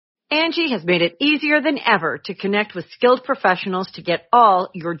Angie has made it easier than ever to connect with skilled professionals to get all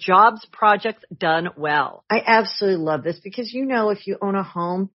your jobs projects done well. I absolutely love this because, if you own a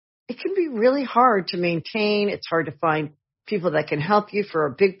home, it can be really hard to maintain. It's hard to find people that can help you for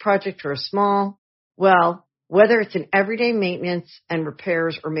a big project or a small. Well, whether it's in everyday maintenance and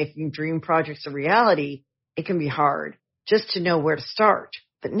repairs or making dream projects a reality, it can be hard just to know where to start.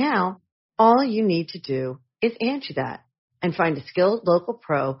 But now, all you need to do is Angie that and find a skilled local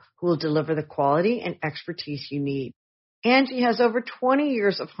pro who will deliver the quality and expertise you need. Angie has over 20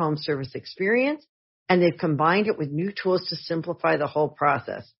 years of home service experience, and they've combined it with new tools to simplify the whole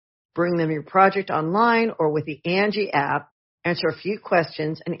process. Bring them your project online or with the Angie app, answer a few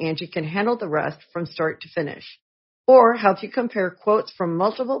questions, and Angie can handle the rest from start to finish. Or help you compare quotes from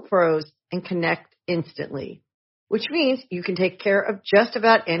multiple pros and connect instantly, which means you can take care of just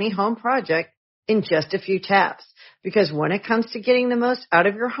about any home project in just a few taps. Because when it comes to getting the most out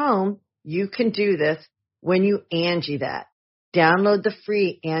of your home, you can do this when you Angie that. Download the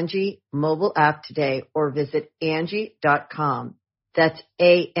free Angie mobile app today or visit Angie.com. That's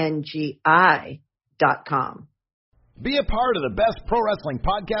ANGI.com. Be a part of the best pro wrestling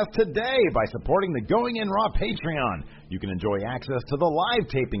podcast today by supporting the Going In Raw Patreon. You can enjoy access to the live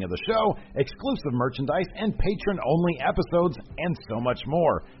taping of the show, exclusive merchandise, and patron-only episodes, and so much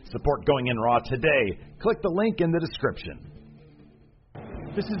more. Support Going In Raw today. Click the link in the description.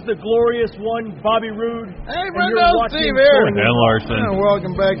 This is the glorious one, Bobby Roode. Hey, Brendo, Steve here. Dan Larson. And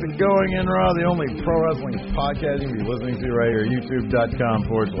welcome back to Going In Raw, the only pro wrestling podcast you can be listening to right here,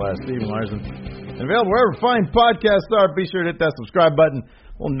 youtube.com/Steven Larson. And available wherever fine podcasts are. Be sure to hit that subscribe button.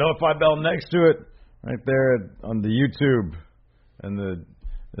 Little notify bell next to it, right there on the YouTube, and the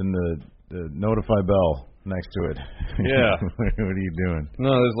notify bell next to it. Yeah. What are you doing?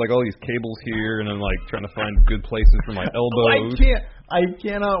 No, there's like all these cables here, and I'm like trying to find good places for my elbows. I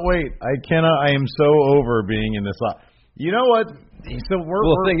cannot wait. I am so over being in this. You know what? So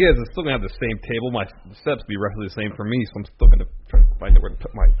the thing is, it's still gonna have the same table. My steps be roughly the same for me, so I'm still gonna try to find out where to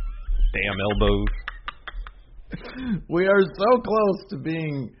put my damn elbows. We are so close to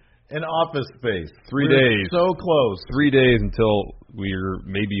being in office space. 3 days. So close. 3 days until we're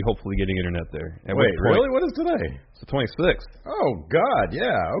maybe hopefully getting internet there. Wait, really? What is today? It's the 26th. Oh, God,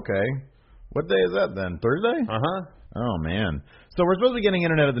 yeah, okay. What day is that then? Thursday? Uh-huh. Oh, man. So we're supposed to be getting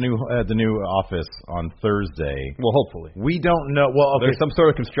internet at the new office on Thursday. Well, hopefully. We don't know. Well, okay. There's some sort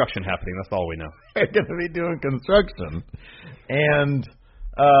of construction happening. That's all we know. We're going to be doing construction.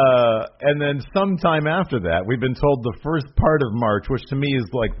 And then sometime after that, we've been told the first part of March, which to me is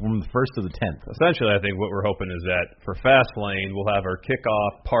like from the 1st to the 10th. Essentially, I think what we're hoping is that for Fastlane, we'll have our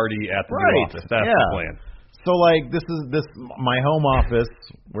kickoff party at the new office. That's the plan. So, like, this is my home office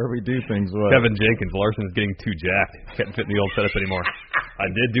where we do things. Kevin Jenkins, Larson's getting too jacked. Can't fit in the old setup anymore. I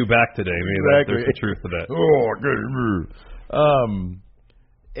did do back today. Maybe there's the truth to that. Oh, good.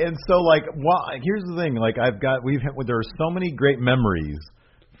 And so, like, here's the thing. Like, there are so many great memories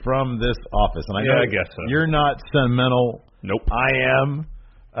from this office, and I guess so. You're not sentimental. Nope. I am,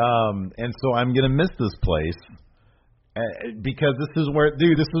 and so I'm gonna miss this place because this is where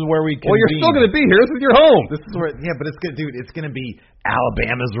we can. Well, you're still gonna be here. This is your home. This is where, but it's gonna be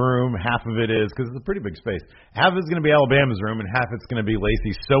Alabama's room. Half of it is because it's a pretty big space. Half of it's gonna be Alabama's room, and half it's gonna be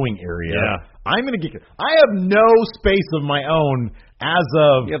Lacey's sewing area. Yeah. I have no space of my own as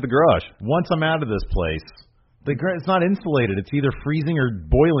of. You have the garage. Once I'm out of this place. It's not insulated. It's either freezing or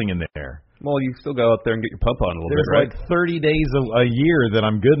boiling in there. Well, you still go out there and get your pump on a little bit, right? There's like 30 days a year that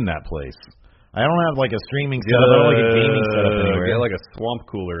I'm good in that place. I don't have like a streaming setup. I don't have like a gaming setup anywhere. Get like a swamp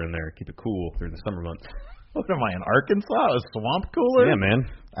cooler in there. Keep it cool during the summer months. What am I, in Arkansas? A swamp cooler? Yeah, man.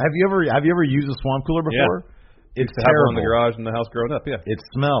 Have you ever used a swamp cooler before? Yeah. It's terrible. In the garage in the house growing up, yeah. It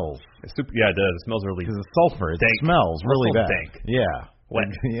smells. It's super. Yeah, it does. It smells really. Because it's sulfur. It smells really bad. Dank. Yeah. Wet.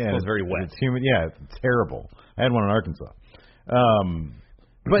 Yeah, it's very wet. It's humid. Yeah, it's terrible. I had one in Arkansas.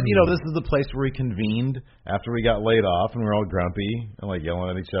 But, this is the place where we convened after we got laid off, and we were all grumpy and, like, yelling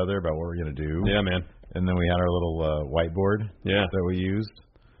at each other about what we're going to do. Yeah, man. And then we had our little whiteboard that we used,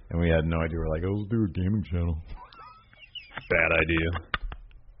 and we had no idea. We're like, let's do a gaming channel. Bad idea.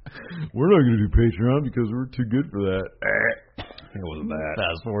 We're not going to do Patreon because we're too good for that. It wasn't that.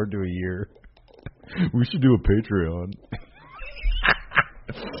 Fast forward to a year. We should do a Patreon.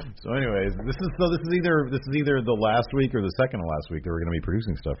 So, anyways, this is either the last week or the second to last week that we're going to be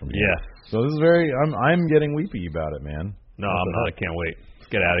producing stuff from here. Yeah. So this is I'm getting weepy about it, man. No, I'm not. I can't wait.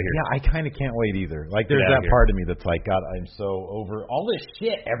 Let's get out of here. Yeah, I kind of can't wait either. Like, there's that part of me that's like, God, I'm so over all this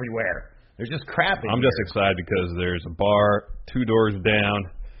shit everywhere. There's just crap in I'm here. just excited because there's a bar 2 doors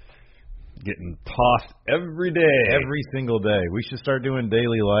down. getting tossed every day. Every single day. We should start doing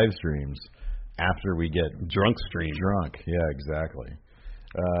daily live streams after we get drunk stream. Drunk. Yeah, exactly.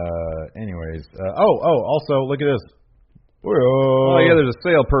 Anyways. Also, look at this. Oh, yeah, there's a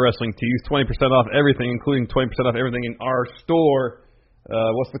sale, Pro Wrestling Tees. 20% off everything, including 20% off everything in our store.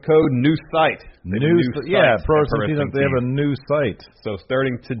 What's the code? New site. Pro Wrestling Tees, they have a new site. So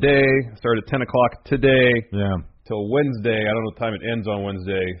starting today, start at 10 o'clock today. Yeah. Till Wednesday. I don't know what time it ends on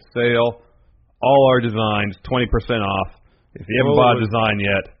Wednesday. Sale. All our designs, 20% off. If you haven't bought a design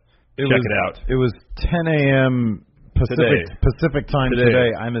yet, check it out. It was 10 a.m. Pacific time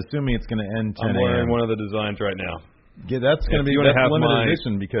today. I'm assuming it's going to end 10 a.m. I'm wearing one of the designs right now. Yeah, that's going to be limited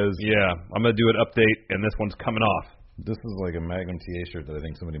edition because... Yeah, I'm going to do an update, and this one's coming off. This is like a Magnum TA shirt that I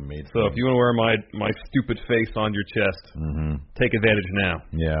think somebody made. So if you want to wear my stupid face on your chest, take advantage now.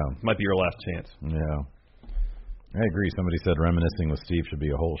 Yeah. This might be your last chance. Yeah. I agree. Somebody said reminiscing with Steve should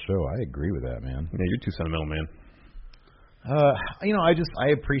be a whole show. I agree with that, man. Yeah, you're too sentimental, man. I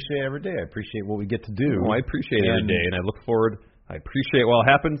appreciate every day. I appreciate what we get to do. I appreciate every day, and I look forward. I appreciate what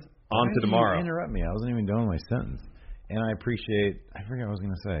happens on to tomorrow. You interrupt me. I wasn't even done my sentence. And I forget what I was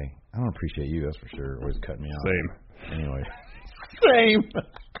going to say. I don't appreciate you, that's for sure. Always cutting me off. Same. Anyway. Same.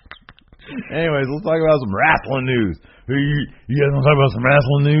 Anyways, let's talk about some wrestling news. You guys want to talk about some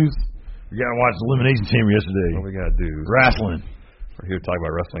wrestling news? We got to watch the Elimination Chamber yesterday. What we got to do is wrestling. We're here to talk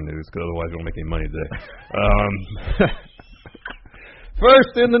about wrestling news, because otherwise we won't make any money today.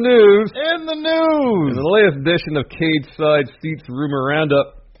 First in the news. In the latest edition of Cage Side Seats Rumor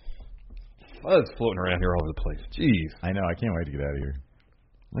Roundup. Fuzz floating around here all over the place. Jeez. I know. I can't wait to get out of here.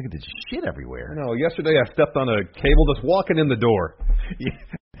 Look at this shit everywhere. I know. Yesterday I stepped on a cable just walking in the door.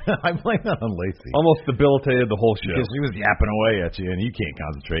 I blame that on Lacey. Almost debilitated the whole show. Because she was yapping away at you, and you can't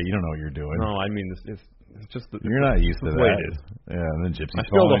concentrate. You don't know what you're doing. No, I mean, it's just... You're not used to that. The way it is. Yeah, and then Gypsy's I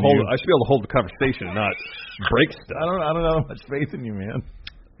should be able to hold the conversation and not break stuff. I don't have much faith in you, man.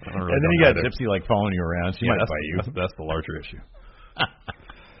 Really, and then you got Gypsy like following you around. She might fight you. That's the larger issue.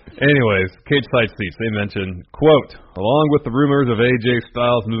 Anyways, Cage Side Seats, they mentioned, quote, along with the rumors of AJ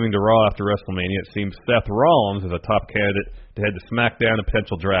Styles moving to Raw after WrestleMania, it seems Seth Rollins is a top candidate to head to SmackDown a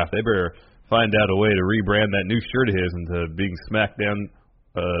potential draft. They better find out a way to rebrand that new shirt of his into being SmackDown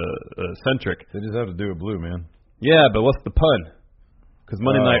centric. They just have to do it blue, man. Yeah, but what's the pun? Because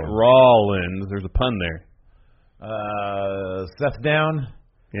Monday Night Rollins, there's a pun there. Seth down.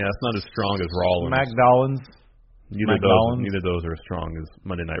 Yeah, it's not as strong as Rollins. McDowellins. Neither of those are as strong as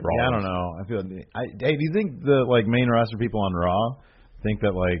Monday Night Raw. Yeah, I don't know. Hey, do you think the main roster people on Raw think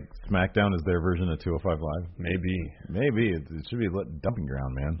that SmackDown is their version of 205 Live? Maybe it should be a dumping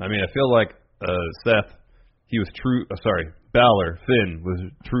ground, man. I mean, I feel like Seth, he was true. Balor, Finn was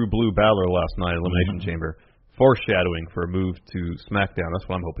true blue Balor last night, Elimination Chamber, foreshadowing for a move to SmackDown. That's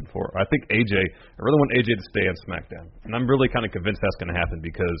what I'm hoping for. I think I really want AJ to stay on SmackDown, and I'm really kind of convinced that's going to happen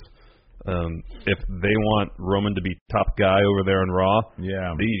because. If they want Roman to be top guy over there on Raw,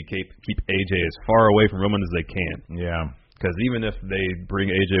 they need to keep AJ as far away from Roman as they can. Yeah. Because even if they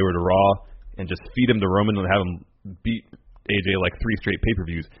bring AJ over to Raw and just feed him to Roman and have him beat AJ like 3 straight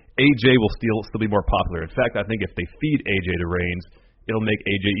pay-per-views, AJ will still be more popular. In fact, I think if they feed AJ to Reigns, it'll make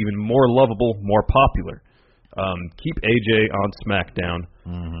AJ even more lovable, more popular. Keep AJ on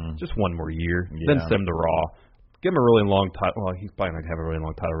SmackDown just one more year, then send him to Raw. Give him a really long title. Well, he's probably not going to have a really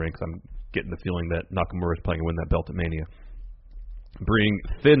long title reign because I'm getting the feeling that Nakamura is probably going to win that belt at Mania. Bring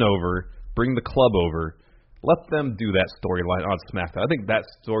Finn over. Bring the club over. Let them do that storyline on SmackDown. I think that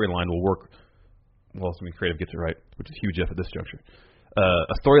storyline will work. Well, somebody creative gets it right, which is huge at this juncture.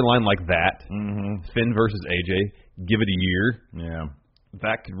 A storyline like that, Finn versus AJ, give it a year. Yeah.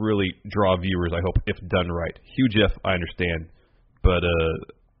 That could really draw viewers, I hope, if done right. Huge F, I understand. But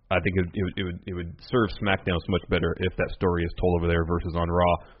I think it would serve SmackDown so much better if that story is told over there versus on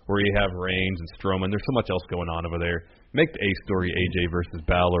Raw, where you have Reigns and Strowman. There's so much else going on over there. Make the A story AJ versus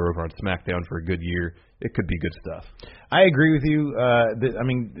Balor over on SmackDown for a good year. It could be good stuff. I agree with you.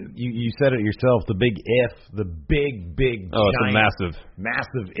 You said it yourself. The big if, the big it's a massive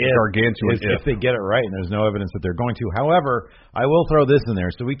if, gargantuan if they get it right, and there's no evidence that they're going to. However, I will throw this in there.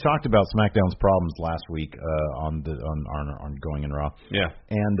 So we talked about SmackDown's problems last week on Going in Raw. Yeah.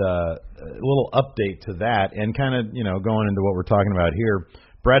 And a little update to that, and kind of going into what we're talking about here.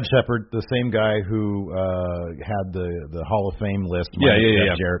 Brad Shepard, the same guy who had the Hall of Fame list.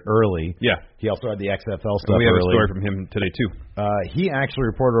 Jarrett early. Yeah. He also had the XFL stuff. We have early. A story from him today too. He actually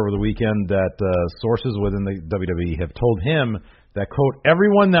reported over the weekend that sources within the WWE have told him that, quote,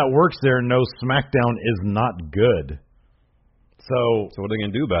 everyone that works there knows SmackDown is not good. So what are they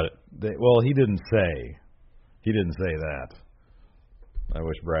going to do about it? Well, he didn't say. He didn't say that. I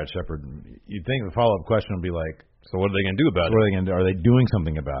wish Brad Shepard. You'd think the follow-up question would be like, so what are they going to do about it? What are they going to do? Are they doing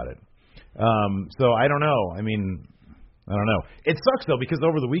something about it? So I don't know. I mean, I don't know. It sucks though because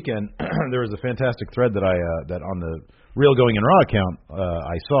over the weekend there was a fantastic thread that that on the Real Going in Raw account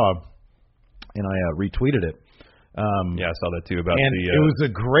I saw, and I retweeted it. Yeah, I saw that too. About and it was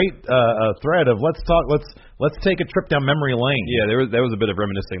a great thread of let's take a trip down memory lane. Yeah, there was a bit of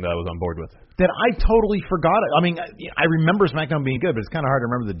reminiscing that I was on board with. That I totally forgot. I mean, I remember SmackDown being good, but it's kind of hard to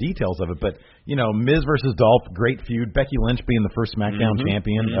remember the details of it. But Miz versus Dolph, great feud. Becky Lynch being the first SmackDown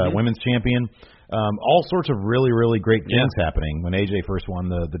champion, women's champion. All sorts of really, really great things happening when AJ first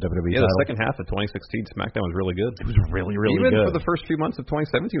won the WWE title. Yeah, the second half of 2016 SmackDown was really good. It was really, really good. Even for the first few months of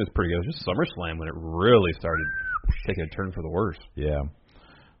 2017 was pretty good. It was just SummerSlam when it really started taking a turn for the worse. Yeah.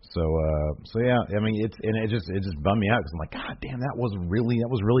 So yeah, I mean it just bummed me out because I'm like, God damn, that was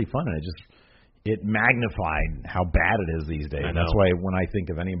really fun, and it magnified how bad it is these days. I And know. that's why when I think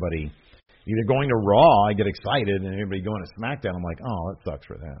of anybody either going to Raw, I get excited, and anybody going to SmackDown, I'm like, oh, that sucks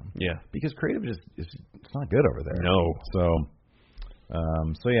for them. Yeah. Because creative it's not good over there. No.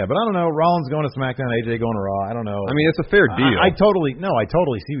 So yeah, but I don't know. Rollins going to SmackDown, AJ going to Raw. I don't know. I mean, it's a fair deal. I totally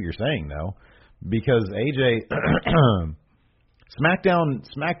see what you're saying though, because AJ SmackDown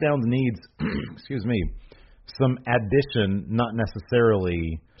needs excuse me, some addition, not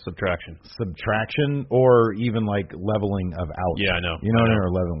necessarily subtraction, or even like leveling of out. Yeah, I know. You know,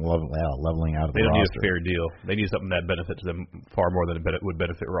 or leveling out of they the don't roster. need a fair deal. They need something that benefits them far more than it would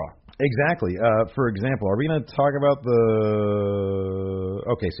benefit Raw. Exactly. For example, are we going to talk about the?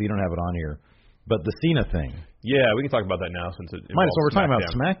 Okay, so you don't have it on here, but the Cena thing. Yeah, we can talk about that now since it. Might as well. We're talking about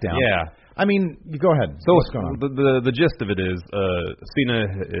SmackDown. Yeah. I mean, you go ahead. So what's going on? The gist of it is Cena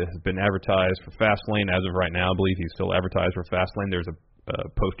has been advertised for Fastlane as of right now. I believe he's still advertised for Fastlane. There's a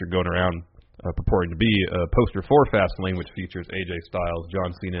poster going around purporting to be a poster for Fastlane, which features AJ Styles,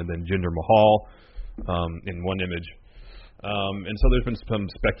 John Cena, and then Jinder Mahal in one image. And so there's been some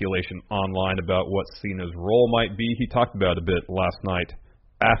speculation online about what Cena's role might be. He talked about it a bit last night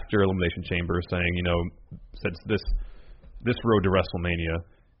after Elimination Chamber, saying, since this road to WrestleMania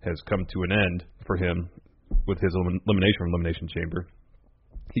has come to an end for him with his elimination from Elimination Chamber,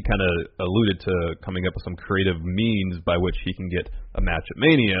 he kind of alluded to coming up with some creative means by which he can get a match at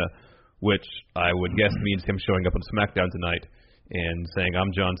Mania, which I would guess means him showing up on SmackDown tonight and saying,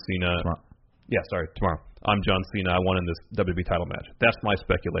 I'm John Cena. Tomorrow. I'm John Cena. I won in this WWE title match. That's my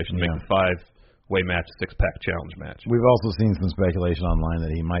speculation. Yeah. Make the 5-way match, 6-pack challenge match. We've also seen some speculation online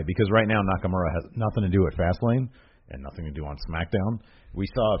that he might, because right now Nakamura has nothing to do at Fastlane and nothing to do on SmackDown. We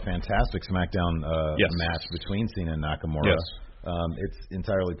saw a fantastic SmackDown match between Cena and Nakamura. Yes. It's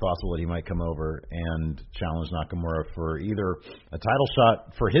entirely possible that he might come over and challenge Nakamura for either a title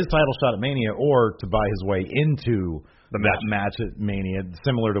shot, for his title shot at Mania, or to buy his way into the match at Mania,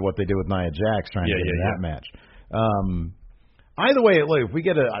 similar to what they did with Nia Jax trying to get into that match. Either way, look, if we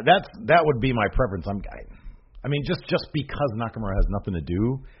get that would be my preference. I mean, just because Nakamura has nothing to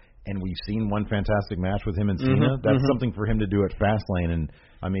do, and we've seen one fantastic match with him and Cena, that's something for him to do at Fastlane. And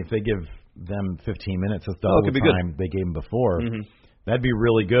I mean, if they give them 15 minutes, that's double the time they gave him before. That'd be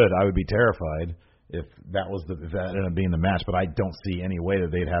really good. I would be terrified if that ended up being the match, but I don't see any way that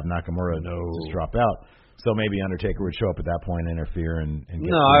they'd have Nakamura just drop out. So maybe Undertaker would show up at that point and interfere and get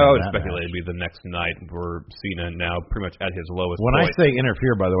I would that speculate match. it'd be the next night where Cena now pretty much at his lowest When point. I say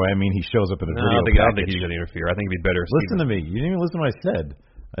interfere, by the way, I mean he shows up in a video I don't think package. he's going to interfere. I think it'd be better. Listen to me. You didn't even listen to what I said.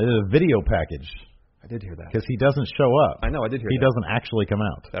 I did a video package. I did hear that. Because he doesn't show up. I know, I did hear he that. doesn't actually come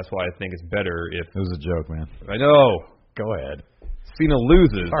out. That's why I think it's better if... It was a joke, man. I know. Go ahead. Cena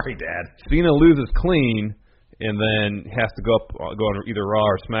loses. Sorry, Dad. Cena loses clean, and then has to go on either Raw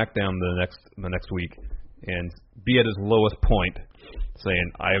or SmackDown the next week, and be at his lowest point,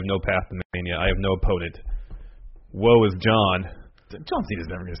 saying, I have no path to Mania, I have no opponent. Woe is John. John Cena's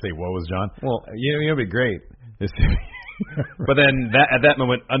never going to say woe is John. Well, it'll be great. But then at that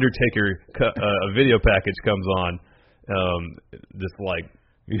moment, Undertaker, a video package comes on, just like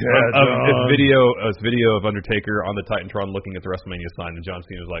a video of Undertaker on the Titantron looking at the WrestleMania sign, and John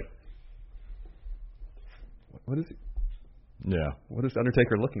Cena's like, "What is it? Yeah, what is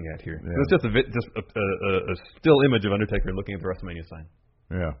Undertaker looking at here?" Yeah. It's just a still image of Undertaker looking at the WrestleMania sign.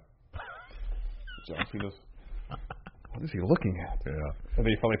 Yeah. John Cena's, what is he looking at? Yeah. And then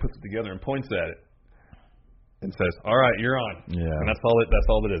he finally puts it together and points at it. And says, "All right, you're on." Yeah, and that's all it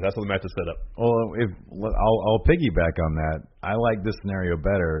is. That's how the match is set up. Well, I'll piggyback on that. I like this scenario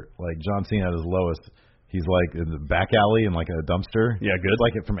better. Like John Cena at his lowest, he's like in the back alley in like a dumpster. Yeah, good. It's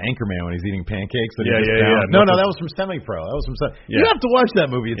like it from Anchorman when he's eating pancakes. Yeah. No, that was from Semi-Pro. That was from. You have to watch that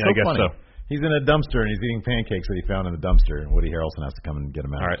movie. It's so I guess funny. So. He's in a dumpster and he's eating pancakes that he found in the dumpster, and Woody Harrelson has to come and get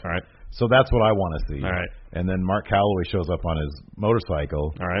him out. All right. So that's what I want to see. All right. And then Mark Calloway shows up on his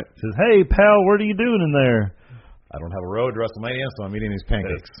motorcycle. All right. Says, "Hey, pal, what are you doing in there?" I don't have a road to WrestleMania, so I'm eating these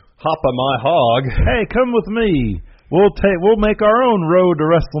pancakes. Hop on my hog. Hey, come with me. We'll make our own road to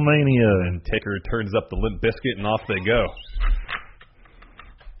WrestleMania. And Taker turns up the Limp Biscuit, and off they go.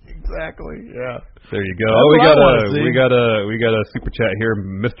 Exactly. Yeah. There you go. That's We got a super chat here,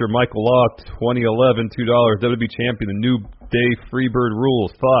 Mr. Michael Law, 2011, $2. WWE champion, the New Day Freebird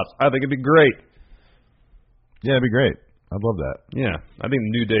rules. Thoughts? I think it'd be great. Yeah, it'd be great. I'd love that. Yeah, I think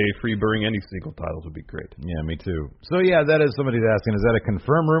New Day Freebirding any single titles would be great. Yeah, me too. So yeah, that is somebody's asking. Is that a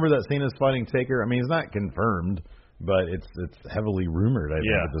confirmed rumor that Cena's fighting Taker? I mean, it's not confirmed, but it's heavily rumored. I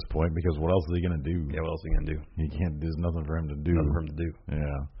think at this point, because what else is he gonna do? Yeah, what else is he gonna do? He can't. There's nothing for him to do. Nothing for him to do.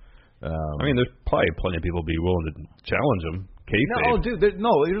 Yeah. I mean, there's probably plenty of people be willing to challenge him. No, dude, there's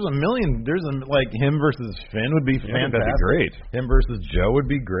a million. There's like him versus Finn would be fantastic. That'd be great. Him versus Joe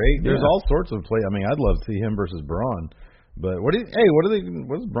would be great. There's all sorts of play. I mean, I'd love to see him versus Braun. But what is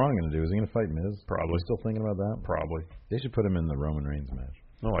Braun going to do? Is he going to fight Miz? Probably. Still thinking about that? Probably. They should put him in the Roman Reigns match.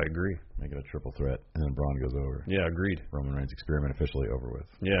 No, I agree. Make it a triple threat, and then Braun goes over. Yeah, agreed. Roman Reigns experiment officially over with.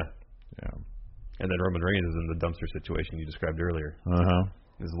 Yeah. Yeah. And then Roman Reigns is in the dumpster situation you described earlier.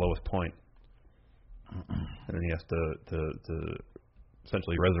 His lowest point. And then he has to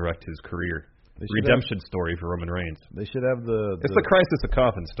essentially resurrect his career. Redemption story for Roman Reigns. They should have It's the Crisis of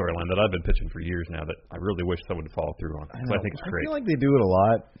Coffin storyline that I've been pitching for years now that I really wish someone would follow through on. I think it's great. I feel like they do it a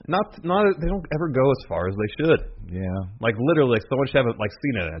lot. They don't ever go as far as they should. Yeah. Like literally, someone should have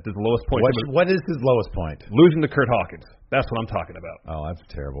Cena at the lowest point. What is his lowest point? Losing to Kurt Hawkins. That's what I'm talking about. Oh, that's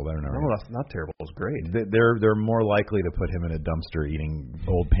terrible. No, that's not terrible. It's great. They're more likely to put him in a dumpster eating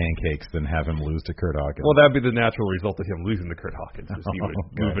old pancakes than have him lose to Kurt Hawkins. Well, that'd be the natural result of him losing to Kurt Hawkins. Is he would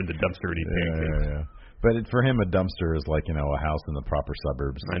move into dumpster eating pancakes. Yeah. But for him, a dumpster is like a house in the proper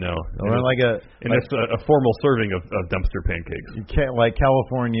suburbs. I know. Or it's a formal serving of dumpster pancakes. You can't, like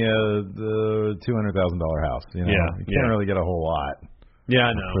California, the $200,000 house. You can't really get a whole lot.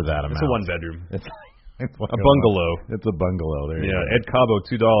 Yeah, I know. For that amount, it's a one bedroom. It's a bungalow. It's a bungalow. There. Yeah. Ed Cabo,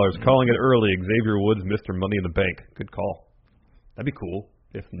 $2. Calling it early. Xavier Woods, Mr. Money in the Bank. Good call. That'd be cool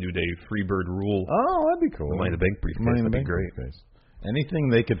if New Day Freebird rule. Oh, that'd be cool. The Money in the Bank briefcase. Money in the Bank great. Briefcase. Anything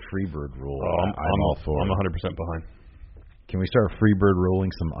they could Freebird rule, I'm all for. I'm 100% behind. Can we start Freebird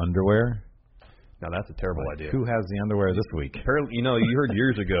ruling some underwear? Now that's a terrible idea. Who has the underwear this week? Apparently, you heard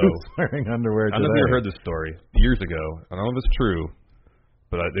years ago. Who's wearing underwear today? I don't know if you heard this story years ago. I don't know if it's true,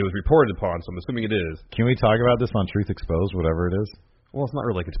 but it was reported upon, so I'm assuming it is. Can we talk about this on Truth Exposed, whatever it is? Well, it's not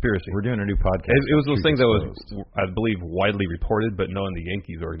really a conspiracy. We're doing a new podcast. It was those things that was, I believe, widely reported, but no one in the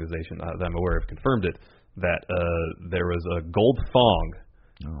Yankees organization that I'm aware of confirmed it, that there was a gold thong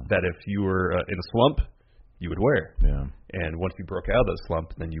that if you were in a slump, you would wear. Yeah. And once you broke out of that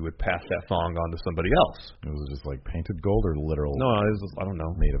slump, then you would pass that thong on to somebody else. It was just like painted gold or literal? No, it was just, I don't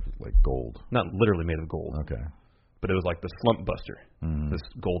know. Made of like gold. Not literally made of gold. Okay. But it was like the slump buster, this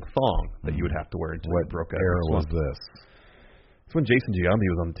gold thong that you would have to wear until you broke out. What era was slump. this? It's when Jason Giambi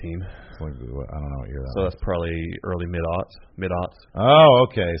was on the team. I don't know what year that was. So that's probably early mid-aughts. Oh,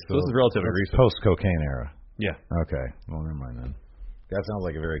 okay. So this is relatively recent. Post-cocaine era. Yeah. Okay. Well, never mind then. That sounds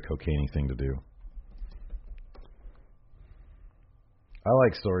like a very cocaine-y thing to do. I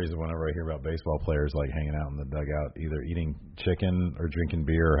like stories whenever I hear about baseball players like hanging out in the dugout, either eating chicken or drinking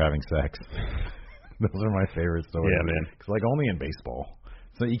beer or having sex. Those are my favorite stories. Yeah, man. Because like only in baseball.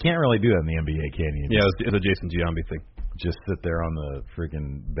 So you can't really do that in the NBA, can you? Yeah, it's a Jason Giambi thing. Just sit there on the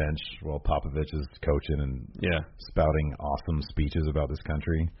freaking bench while Popovich is coaching and spouting awesome speeches about this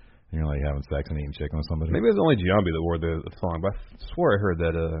country. And you're like having sex and eating chicken with somebody. Maybe it was only Giambi that wore the thong, but I swore I heard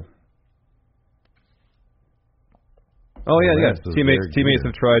that. Oh yeah. Teammates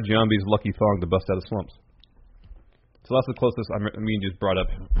have tried Giambi's lucky thong to bust out of slumps. So that's the closest. I mean, just brought up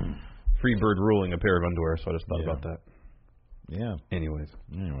Freebird ruling a pair of underwear, so I just thought about that. Yeah. Anyways.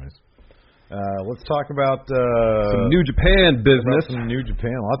 Let's talk about some New Japan business. Some New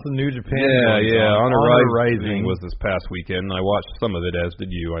Japan. Lots of New Japan. Yeah. Honor Rising was this past weekend. I watched some of it, as did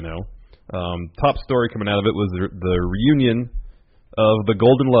you, I know. Top story coming out of it was the reunion of the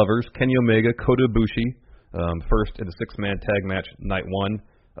Golden Lovers, Kenny Omega, Kota Ibushi, first in a six-man tag match, night one,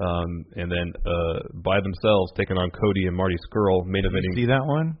 and then by themselves taking on Cody and Marty Scurll, main eventing. Did you see that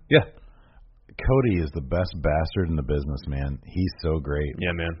one? Yeah. Cody is the best bastard in the business, man. He's so great.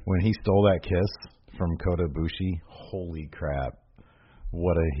 Yeah, man. When he stole that kiss from Kota Ibushi, holy crap.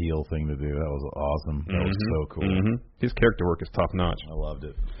 What a heel thing to do. That was awesome. That was so cool. Mm-hmm. His character work is top-notch. I loved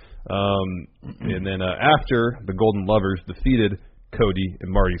it. And then after the Golden Lovers defeated Cody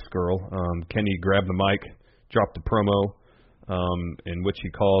and Marty Scurll. Kenny grabbed the mic, dropped a promo, in which he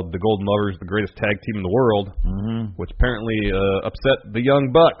called the Golden Lovers the greatest tag team in the world, which apparently upset the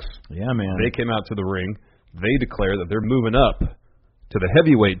Young Bucks. Yeah, man. They came out to the ring. They declared that they're moving up to the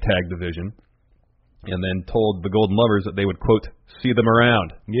heavyweight tag division, and then told the Golden Lovers that they would, quote, see them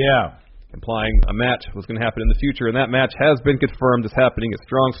around. Yeah. Implying a match was going to happen in the future, and that match has been confirmed as happening at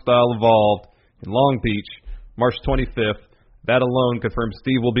Strong Style Evolved in Long Beach, March 25th. That alone confirms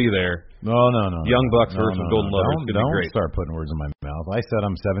Steve will be there. No. Young Bucks versus Golden Lovers. Don't start putting words in my mouth. I said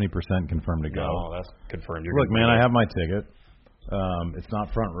I'm 70% confirmed to go. No, that's confirmed. Look, man, I have my ticket. It's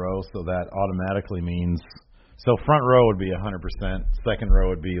not front row, so that automatically means... So front row would be 100%, second row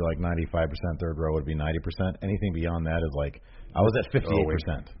would be like 95%, third row would be 90%. Anything beyond that is like... I was at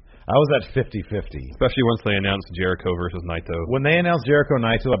 58%. I was at 50-50. Especially once they announced Jericho versus Naito. When they announced Jericho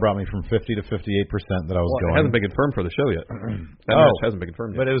Naito, that brought me from 50 to 58% that I was going. It hasn't been confirmed for the show yet. That match hasn't been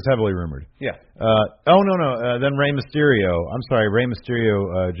confirmed yet. But it was heavily rumored. Yeah. No. Then Rey Mysterio. I'm sorry, Rey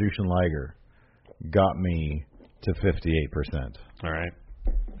Mysterio, Jushin Liger got me to 58%. All right.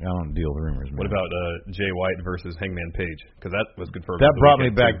 I don't deal with rumors, man. What about Jay White versus Hangman Page? Because that was confirmed. That brought me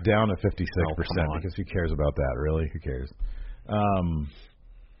back down to 56%. Oh, because who cares about that, really? Who cares?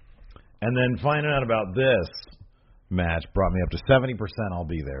 And then finding out about this match brought me up to 70%. I'll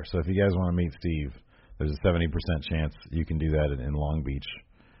be there. So if you guys want to meet Steve, there's a 70% chance you can do that in Long Beach.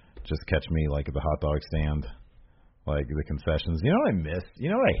 Just catch me like at the hot dog stand, like the concessions. You know what I miss?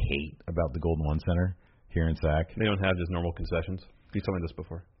 You know what I hate about the Golden One Center here in Sac? They don't have just normal concessions. You told me this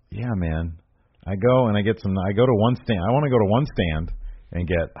before. Yeah, man. I go and I go to one stand. I want to go to one stand and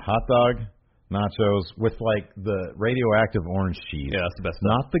get hot dog, nachos with like the radioactive orange cheese. Yeah, that's the best stuff.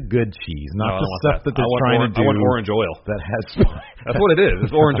 Not the good cheese, not the stuff that they're trying to do. I want orange oil. That has That's what it is.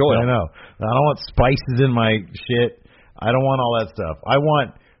 It's orange oil. I know. I don't want spices in my shit. I don't want all that stuff. I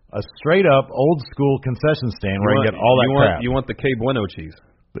want a straight up old school concession stand where I can get all that crap. You want the K Bueno cheese.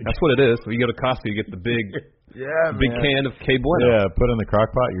 That's what it is. When you go to Costco, you get the big can of K Bueno. Yeah, put it in the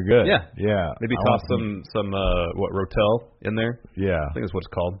crock pot, you're good. Yeah. Maybe toss some Rotel in there. Yeah. I think that's what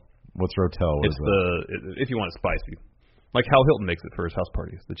it's called. What's Rotel? It's if you want it spicy, like Hal Hilton makes it for his house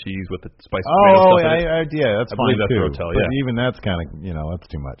parties, the cheese with the spicy. Oh, tomato stuff yeah, that's fine that's too. Rotel, but even that's kind of that's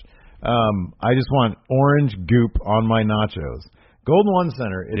too much. I just want orange goop on my nachos. Golden One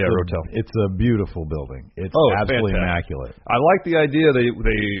Center. Rotel. It's a beautiful building. It's absolutely immaculate. I like the idea they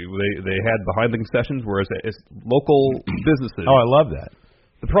had behind the concessions, whereas it's local businesses. Oh, I love that.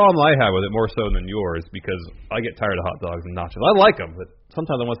 The problem I have with it more so than yours, because I get tired of hot dogs and nachos. I like them, but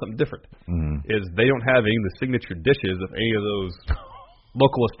sometimes I want something different. Is they don't have any of the signature dishes of any of those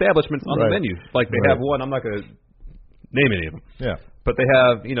local establishments on the menu. Like they have one. I'm not going to name any of them. Yeah. But they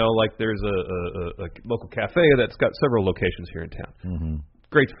have, like there's a local cafe that's got several locations here in town.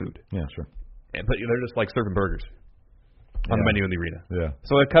 Great food. Yeah, sure. But they're just like serving burgers on the menu in the arena. Yeah.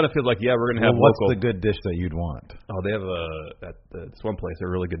 So it kind of feels like, we're going to have what's local. the good dish that you'd want? Oh, they have at this one place a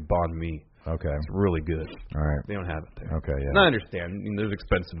really good banh mi. Okay. It's really good. All right. They don't have it there. Okay, yeah. And I understand. There's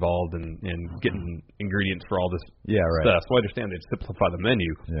expense involved in getting ingredients for all this stuff. So I understand they'd simplify the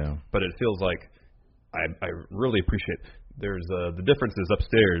menu. Yeah. But it feels like I really appreciate. There's the difference is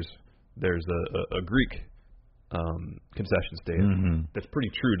upstairs. There's a Greek concession stand that's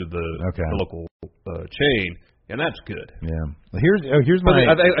pretty true to the local chain, and that's good. Yeah. Well, here's my.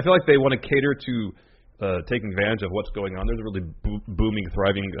 I feel like they want to cater to taking advantage of what's going on. There's a really booming,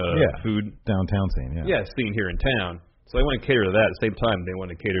 thriving food downtown scene. Yeah. Scene here in town. So they want to cater to that. At the same time, they want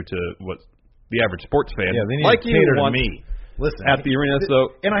to cater to what the average sports fan they need like to cater to me. Listen, at the arena.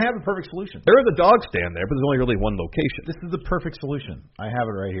 And I have a perfect solution. There is a dog stand there, but there's only really one location. This is the perfect solution. I have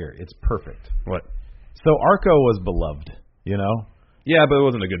it right here. It's perfect. What? So Arco was beloved, Yeah, but it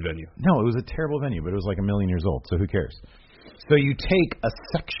wasn't a good venue. No, it was a terrible venue, but it was like 1 million years old, so who cares? So you take a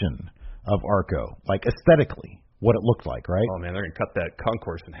section of Arco, like aesthetically, what it looked like, right? Oh man, they're gonna cut that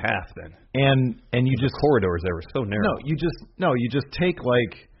concourse in half then. And you just corridors there were so narrow. You just take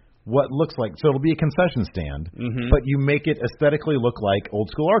like what looks like, so it'll be a concession stand, but you make it aesthetically look like old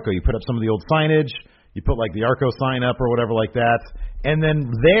school Arco. You put up some of the old signage, you put like the Arco sign up or whatever like that, and then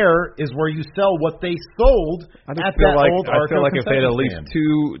there is where you sell what they sold at that old Arco. I feel like if they had at least stand.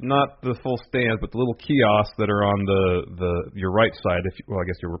 two, not the full stands, but the little kiosks that are on your right side, I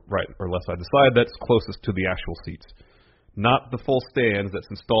guess your right or left side, the side that's closest to the actual seats. Not the full stands that's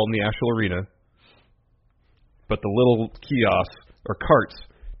installed in the actual arena, but the little kiosks or carts.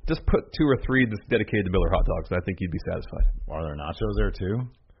 Just put 2 or 3 that's dedicated to Miller hot dogs, and I think you'd be satisfied. Are there nachos there too?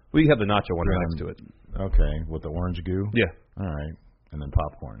 We have the nacho one right next to it. Okay, with the orange goo? Yeah. All right. And then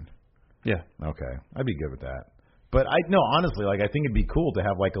popcorn. Yeah. Okay. I'd be good with that. But honestly, like I think it'd be cool to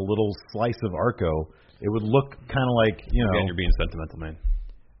have like a little slice of Arco. It would look kind of like, Man, you're being sentimental, man.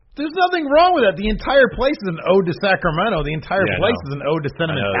 There's nothing wrong with that. The entire place is an ode to Sacramento. The entire place is an ode to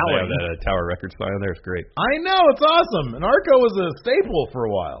sentimentality. I know, they have that Tower Records sign there. It's great. I know, it's awesome. And Arco was a staple for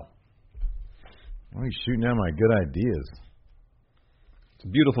a while. Why are you shooting down my good ideas? It's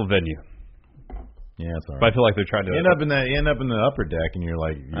a beautiful venue. Yeah, it's all But right. I feel like they're trying to You end up in the upper deck, and you're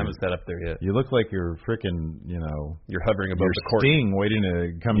like, I haven't set up there yet. You look like you're freaking, You're hovering above the court. Sting waiting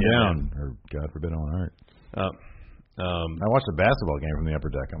to come down, or God forbid, Owen Hart. I watched a basketball game from the upper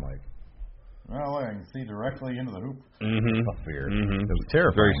deck. I'm like, well, I can see directly into the hoop. Up here. It was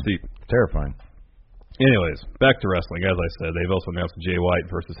terrifying. Very steep. Terrifying. Anyways, back to wrestling. As I said, they've also announced Jay White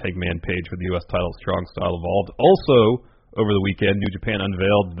versus Hangman Page for the U.S. title. Strong Style Evolved. Also, over the weekend, New Japan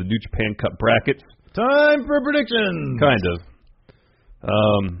unveiled the New Japan Cup brackets. Time for predictions. Kind of.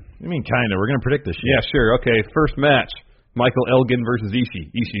 You mean kind of? We're going to predict this shit. Yeah, sure. Okay, first match. Michael Elgin versus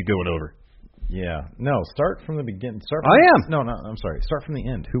Ishii. Ishii going over. Yeah. No, start from the beginning. No, I'm sorry. Start from the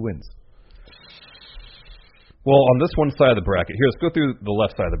end. Who wins? Well, on this one side of the bracket. Here, let's go through the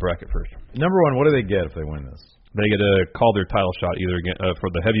left side of the bracket first. Number one, what do they get if they win this? They get to call their title shot either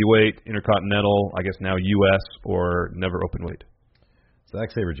for the heavyweight, intercontinental, I guess now U.S., or never open weight.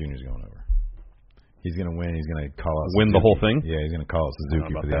 Zack Sabre Jr. is going over. He's going to win. He's going to call out Win Suzuki. the whole thing? Yeah, he's going to call out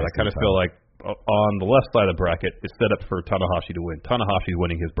Suzuki for the I kind of feel like on the left side of the bracket, it's set up for Tanahashi to win. Tanahashi's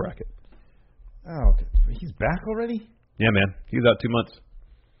winning his bracket. Oh, he's back already? Yeah, man. He was out 2 months.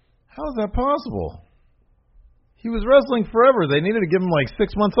 How is that possible? He was wrestling forever. They needed to give him like 6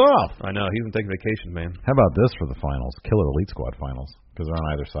 months off. I know. He's been taking vacation, man. How about this for the finals? Killer Elite Squad finals, because they're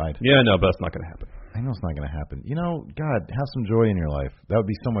on either side. Yeah, no, but that's not going to happen. I know it's not going to happen. God, have some joy in your life. That would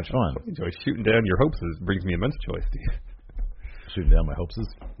be so much fun. Enjoy shooting down your hopes brings me immense joy, Steve. Shooting down my hopes.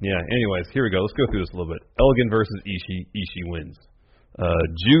 Yeah, anyways, here we go. Let's go through this a little bit. Elgin versus Ishii. Ishii wins.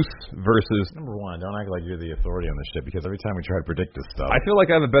 Juice versus... Number one, don't act like you're the authority on this shit, because every time we try to predict this stuff... I feel like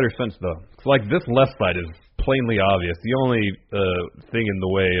I have a better sense, though. Like, this left side is plainly obvious. The only thing in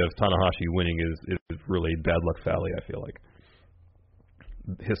the way of Tanahashi winning is really Bad Luck Fale, I feel like.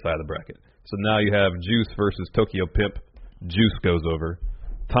 His side of the bracket. So now you have Juice versus Tokyo Pimp. Juice goes over.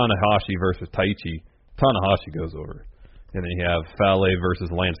 Tanahashi versus Taichi. Tanahashi goes over. And then you have Fale versus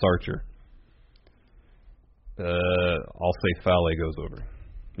Lance Archer. I'll say Fale goes over.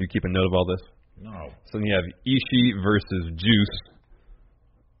 You keep a note of all this? No. So then you have Ishii versus Juice.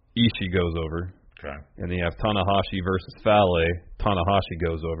 Ishii goes over. Okay. And then you have Tanahashi versus Fale. Tanahashi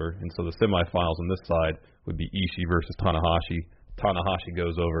goes over. And so the semifinals on this side would be Ishii versus Tanahashi. Tanahashi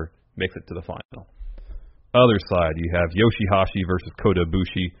goes over, makes it to the final. Other side, you have Yoshihashi versus Kota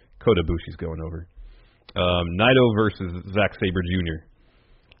Ibushi. Kota Ibushi's going over. Naito versus Zack Sabre Jr.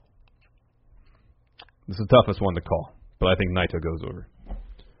 This is the toughest one to call, but I think Naito goes over.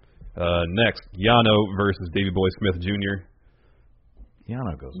 Next, Yano versus Davey Boy Smith Jr.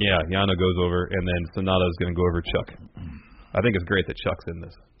 Yano goes over. Yeah, Yano goes over, and then Sonata's going to go over Chuck. I think it's great that Chuck's in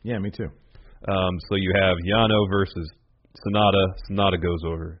this. Yeah, me too. So you have Yano versus Sonata. Sonata goes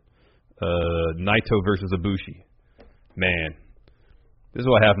over. Naito versus Ibushi. Man, this is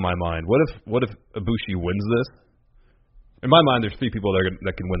what I have in my mind. What if Ibushi wins this? In my mind, there's three people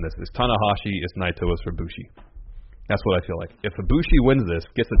that can win this. It's Tanahashi, it's Naito, it's Ibushi. That's what I feel like. If Ibushi wins this,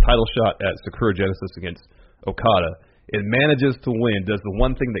 gets a title shot at Sakura Genesis against Okada, and manages to win, does the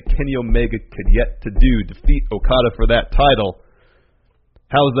one thing that Kenny Omega could yet to do, defeat Okada for that title,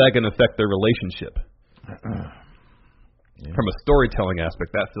 how is that going to affect their relationship? Yeah. From a storytelling aspect,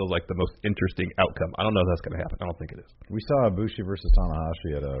 that feels like the most interesting outcome. I don't know if that's going to happen. I don't think it is. We saw Ibushi versus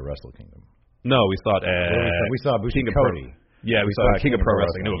Tanahashi at Wrestle Kingdom. No, we saw it at we saw Ibushi King of Cody. Yeah, we saw King of Pro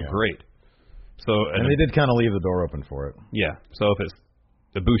Wrestling. It was great. So and they did kind of leave the door open for it. Yeah. So if it's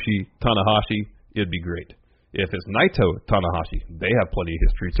Ibushi Tanahashi, it'd be great. If it's Naito Tanahashi, they have plenty of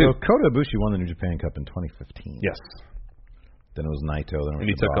history too. So Kota Ibushi won the New Japan Cup in 2015. Yes. Then it was Naito. Then it was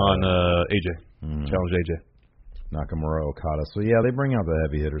and he took on AJ. Challenged AJ. Nakamura, Okada. So yeah, they bring out the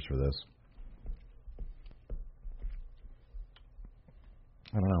heavy hitters for this.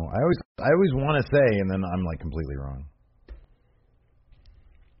 I don't know. I always want to say, and then I'm like completely wrong.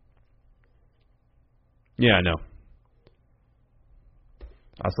 Yeah, I know.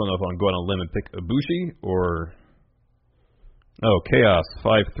 I still don't know if I'm going on a limb and pick Ibushi or Chaos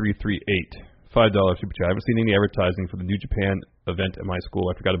 5338 $5 super chat. I haven't seen any advertising for the New Japan event at my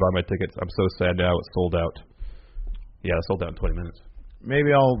school. I forgot to buy my tickets. I'm so sad now. It's sold out. Yeah, it sold out in 20 minutes.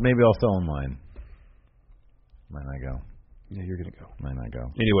 Maybe I'll sell in line. Might not go. Yeah, you're gonna go. Might not go.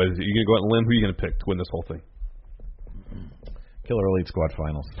 Anyways, are you gonna go out on a limb? Who are you gonna pick to win this whole thing? Killer Elite Squad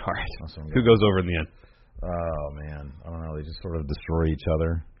finals. All right. Who goes over in the end? Oh man, I don't know. They just sort of destroy each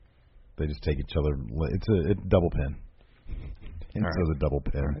other. They just take each other. It's a double pin. And so the double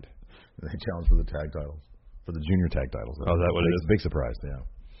pin. Right. They challenge for the tag titles, for the junior tag titles. Oh, is that what it is? Big surprise, yeah.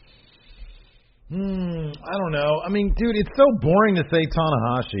 I don't know. I mean, dude, it's so boring to say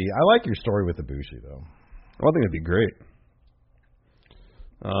Tanahashi. I like your story with Ibushi, though. Well, I think it'd be great.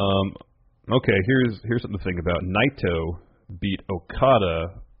 Okay, here's something to think about. Naito beat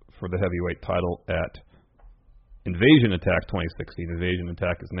Okada for the heavyweight title at Invasion Attack 2016. Invasion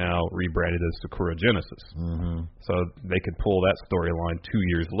Attack is now rebranded as Sakura Genesis. Mm-hmm. So they could pull that storyline 2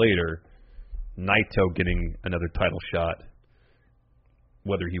 years later. Naito getting another title shot,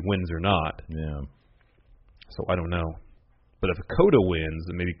 whether he wins or not. Yeah. So I don't know. But if Okada wins,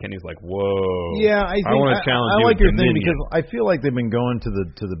 then maybe Kenny's like, whoa. Yeah, I want to challenge you. I like your Dominion. thing because I feel like they've been going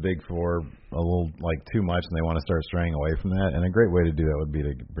to the Big Four a little like too much, and they want to start straying away from that. And a great way to do that would be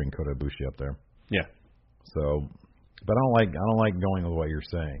to bring Kota Ibushi up there. Yeah. So, but I don't like going with what you're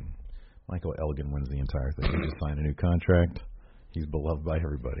saying. Michael Elgin wins the entire thing. He just signed a new contract. He's beloved by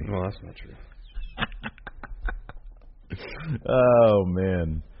everybody. Well, that's not true. Oh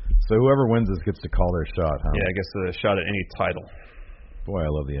man. So whoever wins this gets to call their shot, huh? Yeah, I guess a shot at any title. Boy, I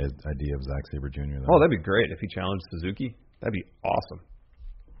love the idea of Zack Sabre Jr. though. Oh, that'd be great if he challenged Suzuki. That'd be awesome.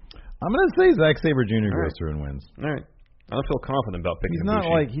 I'm gonna say Zack Sabre Jr. goes through and wins. All right. I don't feel confident about picking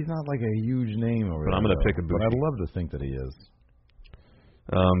Ibushi. He's not like a huge name over there. But I'm gonna pick Ibushi. But I'd love to think that he is.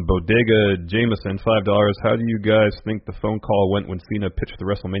 Bodega Jameson, $5. How do you guys think the phone call went when Cena pitched the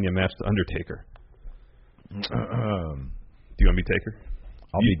WrestleMania match to Undertaker? Do you want me to take her?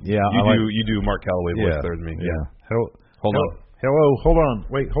 You do Mark Calloway voice third than me. Yeah. Hold on. Hello. Hold on.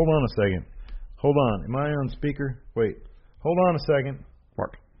 Wait. Hold on a second. Hold on. Am I on speaker? Wait. Hold on a second.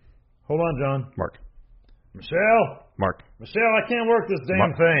 Mark. Hold on, John. Mark. Michelle. Mark. Michelle, I can't work this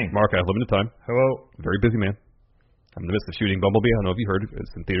damn thing. Mark, I have limited time. Hello. Very busy man. I'm going to miss the shooting Bumblebee. I don't know if you heard.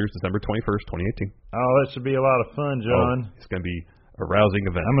 It's in theaters December 21st, 2018. Oh, that should be a lot of fun, John. Oh, it's going to be a rousing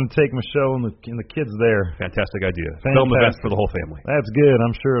event. I'm going to take Michelle and the kids there. Fantastic idea. Fantastic. Film event for the whole family. That's good.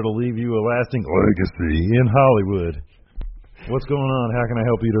 I'm sure it'll leave you a lasting legacy in Hollywood. What's going on? How can I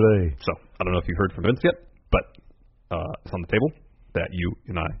help you today? So, I don't know if you heard from Vince yet, but it's on the table that you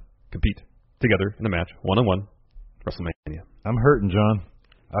and I compete together in a match, one-on-one, WrestleMania. I'm hurting, John.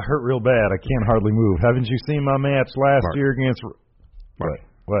 I hurt real bad. I can't hardly move. Haven't you seen my match last year against... Mark.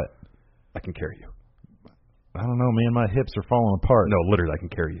 What? I can carry you. I don't know, man. My hips are falling apart. No, literally, I can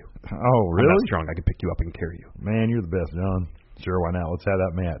carry you. Oh, really? I'm not strong. I can pick you up and carry you. Man, you're the best, John. Sure, why not? Let's have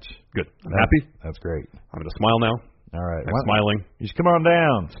that match. Good. I'm happy. That's great. I'm going to smile now. All right. I'm smiling. You should come on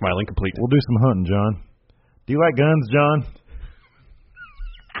down. Smiling complete. We'll do some hunting, John. Do you like guns, John?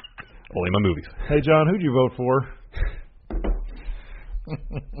 Only my movies. Hey, John, who'd you vote for?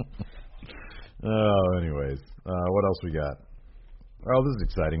 Anyways. What else we got? Oh, this is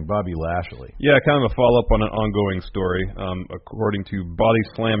exciting. Bobby Lashley. Yeah, kind of a follow-up on an ongoing story. According to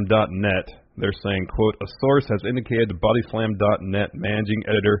bodyslam.net, they're saying, quote, a source has indicated to bodyslam.net managing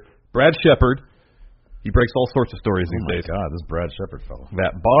editor Brad Shepard, he breaks all sorts of stories these days. Oh, my God, this Brad Shepard fellow.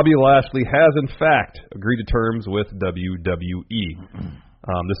 That Bobby Lashley has, in fact, agreed to terms with WWE.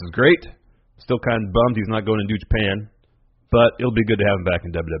 This is great. Still kind of bummed he's not going to New Japan. But it'll be good to have him back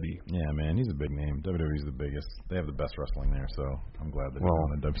in WWE. Yeah, man, he's a big name. WWE's the biggest. They have the best wrestling there, so I'm glad that he's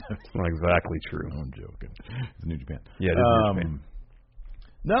on the WWE. It's not exactly true. No, I'm joking. It's New Japan. Yeah, it is New Japan.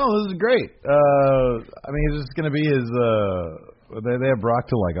 No, this is great. I mean, is this going to be his? They have Brock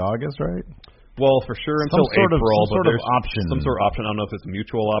till like August, right? Well, for sure until April, some sort of option. Some sort of option. I don't know if it's a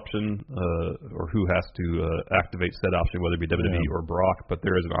mutual option or who has to activate said option, whether it be WWE or Brock, but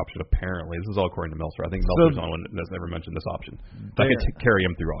there is an option apparently. This is all according to Meltzer. I think Meltzer's the only one that's never mentioned this option. I can carry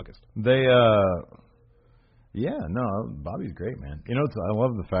him through August. Bobby's great, man. You know, I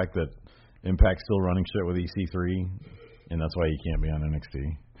love the fact that Impact's still running shit with EC3, and that's why he can't be on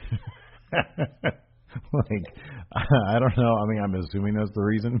NXT. Like, I don't know. I mean, I'm assuming that's the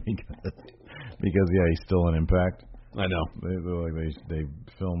reason because he's still an Impact. I know. They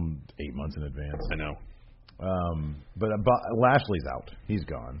filmed 8 months in advance. I know. But Lashley's out. He's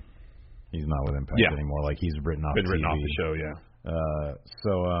gone. He's not with Impact anymore. Like, he's written off. Been written off the show. Yeah.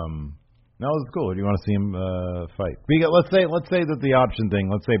 No, it's cool. Do you want to see him fight? Because let's say that the option thing.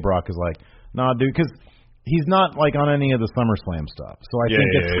 Let's say Brock is like, nah, dude, because he's not like on any of the SummerSlam stuff. So I think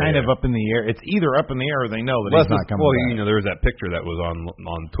it's kind of up in the air. It's either up in the air or they know that he's not coming back. You know, there was that picture that was on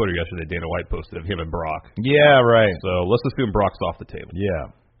Twitter yesterday. Dana White posted of him and Brock. Yeah, right. So let's assume Brock's off the table.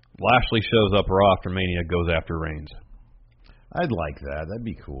 Yeah. Lashley shows up Raw after Mania, goes after Reigns. I'd like that. That'd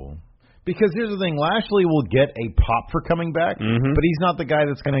be cool. Because here's the thing, Lashley will get a pop for coming back, but he's not the guy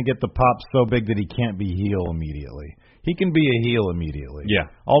that's going to get the pop so big that he can't be heel immediately. He can be a heel immediately. Yeah.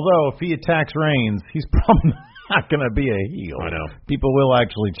 Although, if he attacks Reigns, he's probably not going to be a heel. I know. People will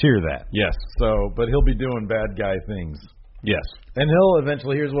actually cheer that. Yes. So, but he'll be doing bad guy things. Yes. And he'll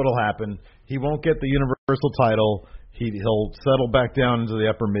eventually, here's what'll happen. He won't get the Universal title. He'll settle back down into the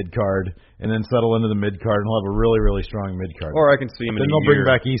upper mid-card and then settle into the mid-card, and he'll have a really, really strong mid-card. Or I can see him in a year. Then they'll bring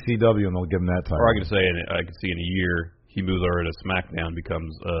back ECW and they'll give him that title. Or I can see in a year he moves over to SmackDown,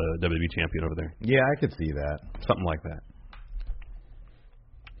 becomes WWE champion over there. Yeah, I could see that. Something like that.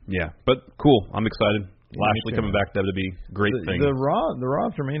 Yeah, but cool. I'm excited. Lashley coming back to WWE, great thing. The Raw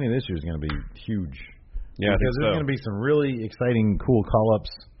after Mania this year is going to be huge. Yeah, because there's going to be some really exciting, cool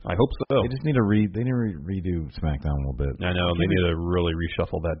call-ups. I hope so. They just need to redo SmackDown a little bit. I know. They need to really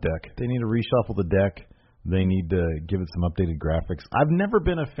reshuffle that deck. They need to reshuffle the deck. They need to give it some updated graphics. I've never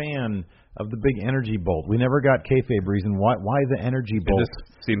been a fan of the big energy bolt. We never got kayfabe reason. Why the energy bolt? It just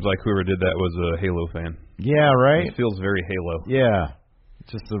seems like whoever did that was a Halo fan. Yeah, right? It feels very Halo. Yeah.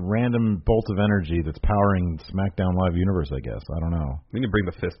 It's just a random bolt of energy that's powering SmackDown Live Universe, I guess. I don't know. We need to bring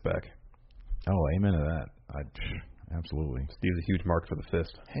the fist back. Oh, amen to that. Absolutely. Steve's a huge mark for the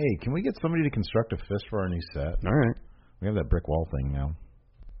fist. Hey, can we get somebody to construct a fist for our new set? All right. We have that brick wall thing now.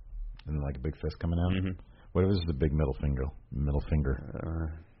 And like a big fist coming out. Mm-hmm. What if this is a big middle finger?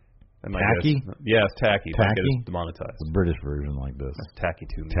 Tacky? Yeah, it's tacky. Tacky? It's demonetized. The British version like this. That's tacky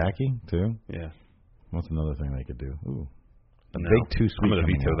too. Man. Tacky too? Yeah. What's another thing they could do? Ooh. Big too sweet. I'm going to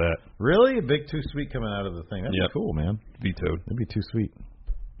veto that. Really? A big too sweet coming out of the thing. That'd be cool, man. Vetoed. That'd be too sweet.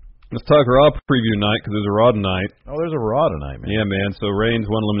 Let's talk Raw preview tonight because there's a Raw tonight. Oh, there's a Raw tonight, man. Yeah, man. So Reigns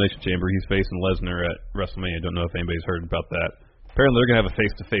won Elimination Chamber. He's facing Lesnar at WrestleMania. Don't know if anybody's heard about that. Apparently they're going to have a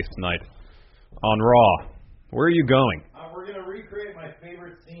face-to-face tonight on Raw. Where are you going? We're going to recreate my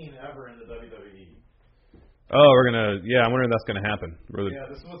favorite scene ever in the WWE. Oh, we're going to, I'm wondering if that's going to happen. Yeah,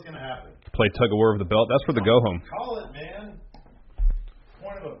 this is what's going to happen. Play tug-of-war with the belt. That's for the go-home. Call it, man.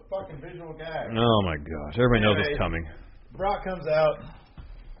 Point of a fucking visual gag. Oh, my gosh. Everybody knows it's coming. Brock comes out.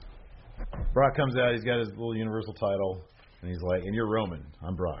 He's got his little Universal title, and he's like, and you're Roman.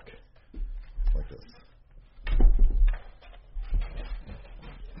 I'm Brock. Like this.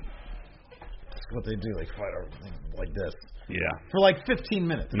 That's what they do. They fight over like this. Yeah. For like 15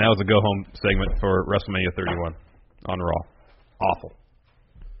 minutes. And that was a go-home segment for WrestleMania 31 on Raw. Awful.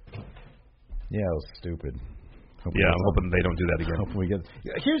 Yeah, it was stupid. I'm hoping they don't do that again. Hopefully we get.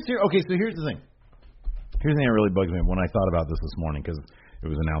 Here's the thing. Here's the thing that really bugs me when I thought about this morning because it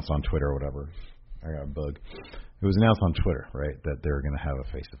was announced on Twitter or whatever. I got a bug. It was announced on Twitter, right, that they were going to have a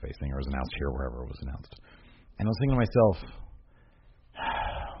face-to-face thing, or it was announced here, wherever it was announced. And I was thinking to myself,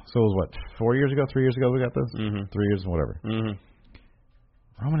 so it was what, 3 years ago we got this? Mm-hmm. 3 years, whatever. Mm-hmm.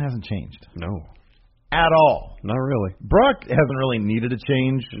 Roman hasn't changed. No. At all. Not really. Brock hasn't really needed a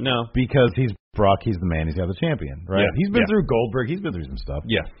change. No. Because he's Brock, he's the man, he's got the champion, right? Yeah. He's been through Goldberg, he's been through some stuff.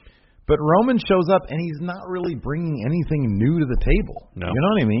 Yeah. But Roman shows up, and he's not really bringing anything new to the table. No. You know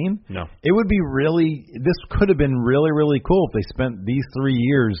what I mean? No. It would be this could have been really, really cool if they spent these 3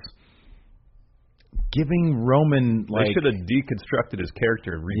 years giving Roman, They should have deconstructed his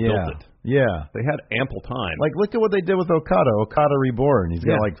character and rebuilt it. Yeah. They had ample time. Like, look at what they did with Okada. Okada Reborn. He's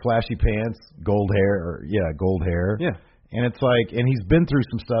got, flashy pants, gold hair. Yeah. And it's like, and he's been through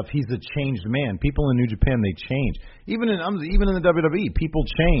some stuff. He's a changed man. People in New Japan, they change. Even in the WWE, people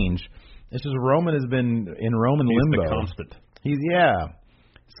change. It's just Roman has been in Roman limbo. He's the constant.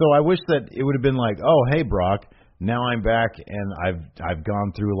 So I wish that it would have been like, oh, hey, Brock, now I'm back and I've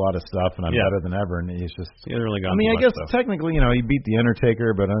gone through a lot of stuff and I'm better than ever. And it's just, he hasn't really gone I through guess stuff. technically, he beat the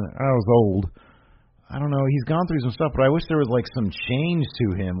Undertaker, but I was old. I don't know. He's gone through some stuff, but I wish there was some change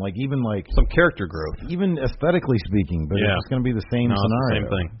to him, even some character growth, even aesthetically speaking. But it's going to be the same scenario,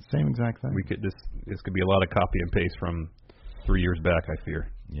 same thing, same exact thing. This could be a lot of copy and paste from 3 years back, I fear.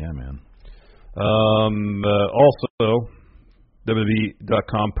 Yeah, man. Also,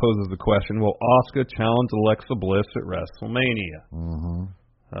 WWE.com poses the question: will Asuka challenge Alexa Bliss at WrestleMania? Mm-hmm.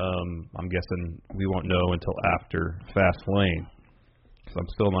 I'm guessing we won't know until after Fastlane. I'm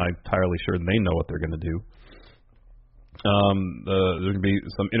still not entirely sure they know what they're going to do. There's going to be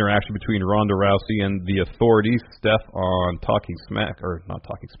some interaction between Ronda Rousey and the Authority. Steph on Raw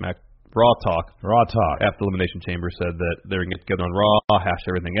Talk after the Elimination Chamber said that they're going to get together on Raw, hash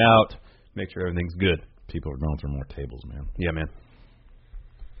everything out, make sure everything's good. People are going through more tables, man. Yeah, man.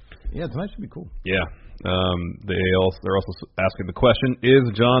 Yeah, tonight should be cool. Yeah. They're also asking the question: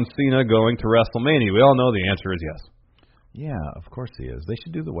 is John Cena going to WrestleMania? We all know the answer is yes. Yeah, of course he is. They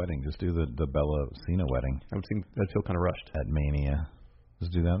should do the wedding. Just do the Bella Cena wedding. I'd feel kind of rushed. At Mania.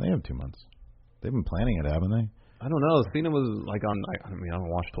 Let's do that. They have 2 months. They've been planning it, haven't they? I don't know. Cena was like on. I mean, I don't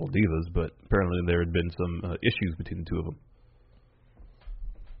watch Total Divas, but apparently there had been some issues between the two of them.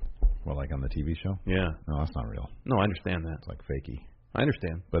 Well, like on the TV show? Yeah. No, that's not real. No, I understand that. It's like fakey. I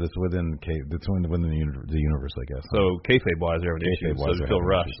understand. But it's within the universe, I guess. So kayfabe-wise, they're having issues. So they feel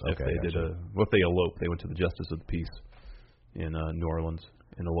rushed if Okay, they did what if they eloped? They went to the Justice of the Peace in New Orleans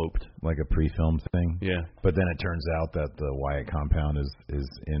and eloped. Like a pre-filmed thing? Yeah. But then it turns out that the Wyatt compound is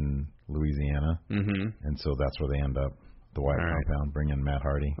in Louisiana. Mm-hmm. And so that's where they end up, the Wyatt compound, bring in Matt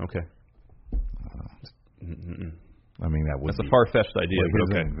Hardy. Okay. I mean, that's a far-fetched idea,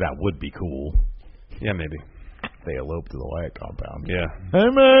 but okay. That would be cool. Yeah, maybe. They elope to the Wyatt compound. Yeah. Hey,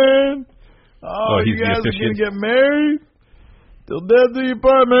 man. Oh, you guys are going to get married? Till death do you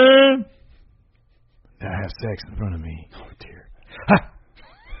part, man. Now have sex in front of me. Oh, dear.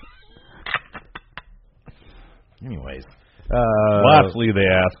 Anyways. Lastly, they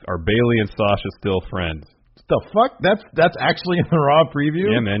ask, are Bayley and Sasha still friends? The fuck? That's actually in the Raw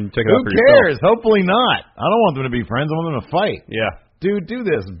preview? Yeah, man. Check it out for yourself. Who cares? Yourself. Hopefully not. I don't want them to be friends. I want them to fight. Yeah. Dude, do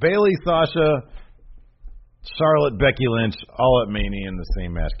this. Bayley, Sasha, Charlotte, Becky Lynch, all at Mania in the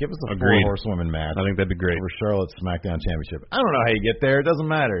same match. Give us a 4 horsewoman match. I think that'd be great. For Charlotte's SmackDown Championship. I don't know how you get there. It doesn't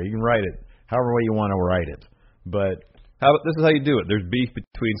matter. You can write it however way you want to write it. But this is how you do it. There's beef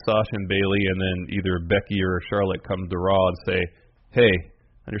between Sasha and Bayley, and then either Becky or Charlotte come to Raw and say, hey,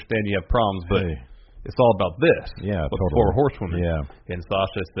 I understand you have problems, but it's all about this. Yeah, totally. 4 horsewomen. Yeah. And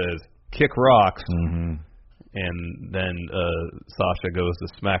Sasha says, kick rocks. Mm-hmm. And then Sasha goes to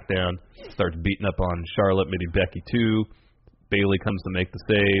SmackDown, starts beating up on Charlotte, maybe Becky too. Bayley comes to make the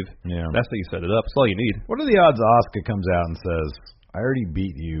save. Yeah. That's how you set it up. That's all you need. What are the odds Asuka comes out and says, I already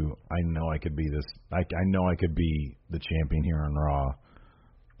beat you. I know I could be this. I know I could be the champion here on Raw.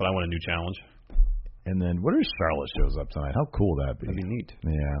 But I want a new challenge. And then what if Charlotte shows up tonight? How cool would that be? That'd be neat.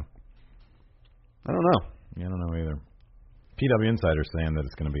 Yeah. I don't know. Yeah, I don't know either. PW Insider's saying that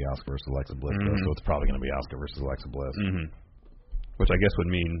it's going to be Asuka versus Alexa Bliss, though, so it's probably going to be Asuka versus Alexa Bliss. Mm-hmm. Which I guess would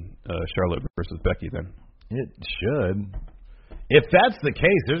mean Charlotte versus Becky then. It should. If that's the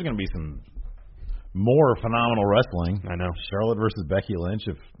case, there's going to be some more phenomenal wrestling. I know. Charlotte versus Becky Lynch,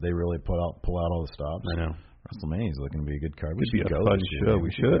 if they really pull out all the stops. I know. WrestleMania is looking to be a good card. We should go. A fun show.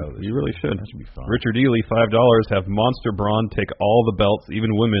 We should. We really should. That should be fun. Richard Ely, $5. Have Monster Braun take all the belts, even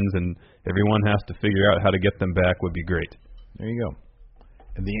women's, and everyone has to figure out how to get them back would be great. There you go.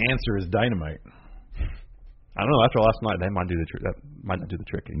 And the answer is Dynamite. I don't know. After last night, that might not do the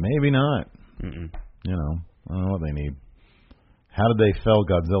trick. Maybe not. Mm-mm. You know, I don't know what they need. How did they fell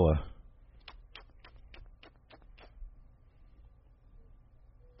Godzilla?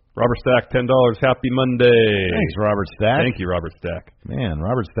 Robert Stack, $10. Happy Monday. Thanks, Robert Stack. Thank you, Robert Stack. Man,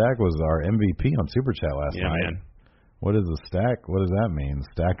 Robert Stack was our MVP on Super Chat last night. Yeah, man. What is a stack? What does that mean?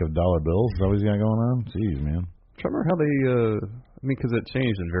 Stack of dollar bills? Is that what he's got going on? Jeez, man. I remember how they, because it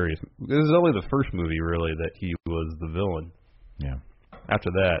changed in various. This is only the first movie, really, that he was the villain. Yeah.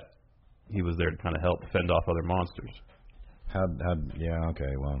 After that, he was there to kind of help fend off other monsters. Yeah,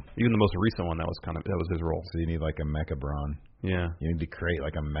 okay, well. Even the most recent one, that was his role. So you need like a Mecha Braun. Yeah. You need to create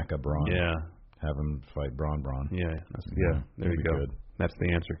like a Mecha Braun. Yeah. Have him fight Braun. Yeah. There you go. Good. That's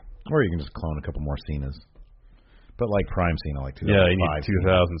the answer. Or you can just clone a couple more Cenas. But like Prime Cena, like 2005. Yeah, you need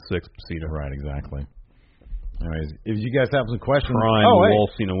 2006 Cena. Right, exactly. Anyways, if you guys have some questions. Prime Wolf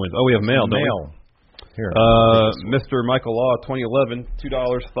Cena wins. Oh, we have mail, don't we? Here. Mr. Michael Law, 2011,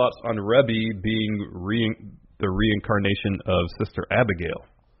 $2. Thoughts on Rebby being the reincarnation of Sister Abigail?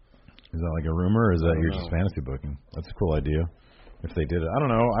 Is that like a rumor, or is that you're just fantasy booking? That's a cool idea. If they did it, I don't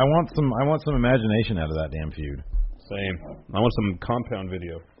know. I want some imagination out of that damn feud. Same. I want some compound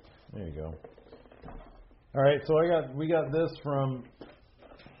video. There you go. All right, so we got this from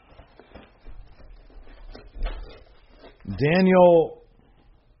Daniel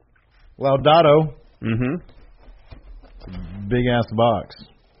Laudato. Mm-hmm. Big ass box.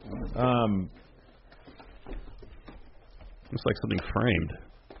 Looks like something framed.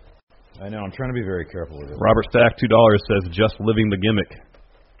 I know. I'm trying to be very careful with it. Robert Stack, $2, says just living the gimmick.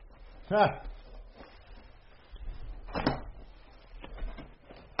 Ha.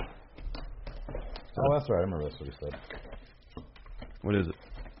 Oh, that's right. I remember that's what he said. What is it?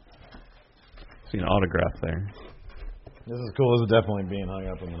 See an autograph there. This is cool. This is definitely being hung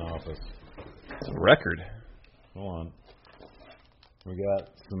up in an office. It's a record. Hold on. We got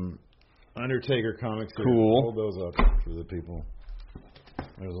some Undertaker comics here. Cool. Hold those up for the people.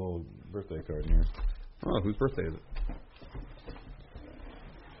 There's a little birthday card in here. Oh, whose birthday is it?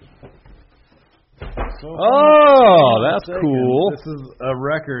 So that's cool. This is a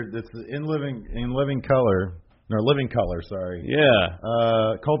record that's in living color. No, Living Color, sorry. Yeah.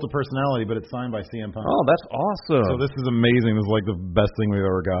 Cult of Personality, but it's signed by CM Punk. Oh, that's awesome. So this is amazing. This is like the best thing we've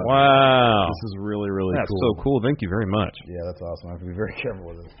ever got. Wow. This is really, really that's cool. so cool. Thank you very much. Yeah, that's awesome. I have to be very careful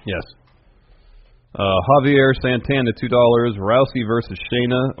with it. Yes. Javier Santana, $2. Rousey versus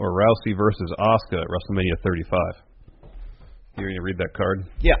Shayna or Rousey versus Asuka at WrestleMania 35. You ready to read that card?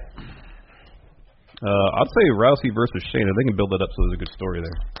 Yeah. I'd say Rousey versus Shayna. They can build that up so there's a good story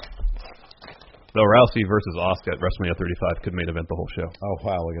there. Though Rousey versus Asuka at WrestleMania 35 could main event the whole show. Oh,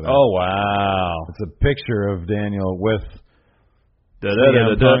 wow, look at that. Oh, wow. It's a picture of Daniel with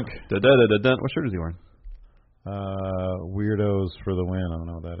CM Punk. What shirt is he wearing? Weirdos for the win. I don't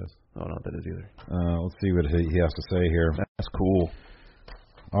know what that is. I don't know what that is either. Let's see what he has to say here. That's cool.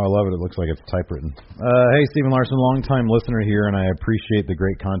 Oh, I love it. It looks like it's typewritten. Hey, Stephen Larson, long-time listener here, and I appreciate the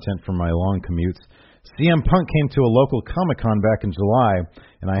great content from my long commutes. CM Punk came to a local Comic-Con back in July,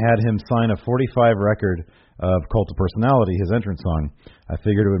 and I had him sign a 45 record of Cult of Personality, his entrance song. I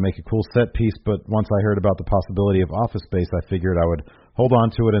figured it would make a cool set piece, but once I heard about the possibility of Office Space, I figured I would hold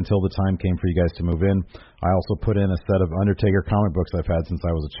on to it until the time came for you guys to move in. I also put in a set of Undertaker comic books I've had since I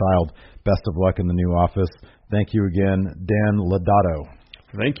was a child. Best of luck in the new office. Thank you again, Dan Lodato.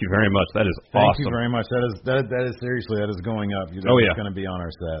 Thank you very much. That is awesome. Thank you very much. That is seriously, that is going up. It's going to be on our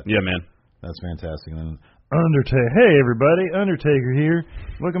set. Yeah, man. That's fantastic. And Undertaker. Hey, everybody. Undertaker here.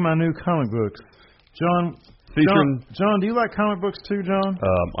 Look at my new comic books. John, do you like comic books too, John?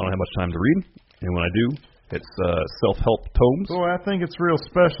 I don't have much time to read, and when I do, it's self-help tomes. Boy, I think it's real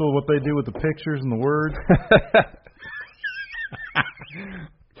special what they do with the pictures and the words.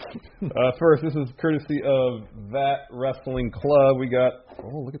 First, this is courtesy of That Wrestling Club. We got,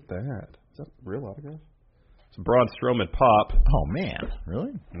 oh, look at that. Is that a real autograph? It's a Braun Strowman pop. Oh, man.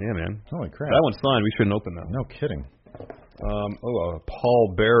 Really? Yeah, man. Holy crap. That one's signed. We shouldn't open that. No kidding. A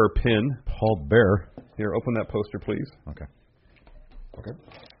Paul Bearer pin. Paul Bearer. Here, open that poster, please. Okay.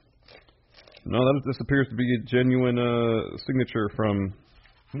 No, this appears to be a genuine signature from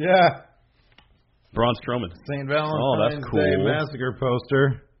Braun Strowman. St. Valentine's Oh, that's cool. Day Massacre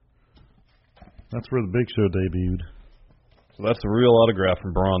poster. That's where the Big Show debuted. So that's a real autograph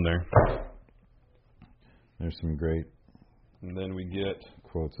from Braun there. There's some great. And then we get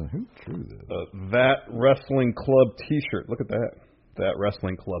quotes on who drew this. That Wrestling Club T-shirt. Look at that. That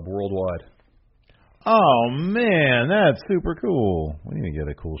Wrestling Club worldwide. Oh, man, that's super cool. We need to get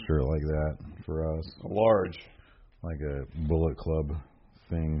a cool shirt like that for us. Large. Like a Bullet Club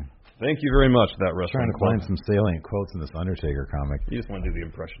thing. Thank you very much, That Wrestling Club. Trying to find some salient quotes in this Undertaker comic. You just want to do the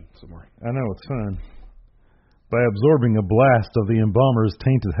impression some more. I know, it's fun. By absorbing a blast of the embalmer's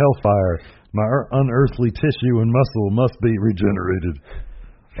tainted hellfire, my unearthly tissue and muscle must be regenerated.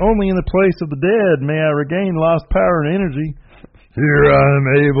 Only in the place of the dead may I regain lost power and energy. Here I am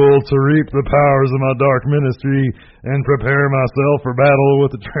able to reap the powers of my dark ministry and prepare myself for battle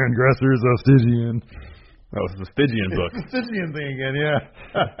with the transgressors of Stygian. Oh, it's the Stygian book. It's the Stygian thing again, yeah.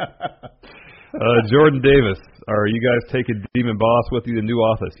 Jordan Davis, are you guys taking Demon Boss with you to New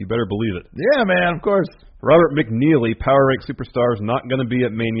Office? You better believe it. Yeah, man, of course. Robert McNeely, Power Rank Superstars, not going to be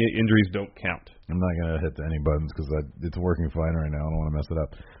at Mania. Injuries don't count. I'm not going to hit any buttons because it's working fine right now. I don't want to mess it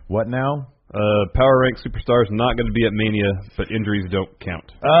up. What now? Power Rank Superstars, not going to be at Mania, but injuries don't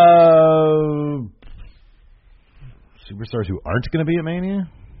count. Superstars who aren't going to be at Mania?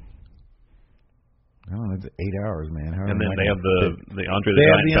 I don't know, it's 8 hours, man. And then they have the Andre the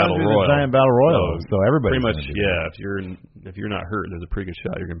Giant Battle Royal. Giant Battle Royal. So everybody's pretty much, yeah. If you're not hurt, there's a pretty good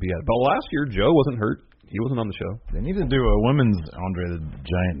shot you're going to be at. But last year, Joe wasn't hurt. He wasn't on the show. They need to do a women's Andre the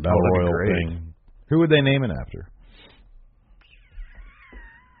Giant Battle Royal thing. Who would they name it after?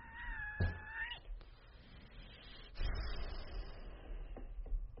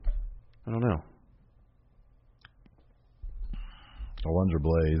 I don't know. Alundra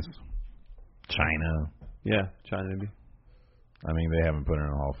Blaze. China. Yeah, China maybe. I mean, they haven't put her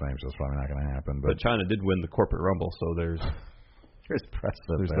in the Hall of Fame, so it's probably not going to happen. But China did win the corporate Rumble, so there's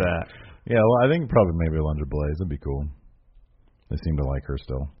precedent. There's that. Yeah, well, I think probably maybe Alundra Blaze. That'd be cool. They seem to like her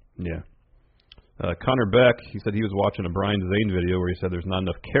still. Yeah. Connor Beck, he said he was watching a Brian Zane video where he said there's not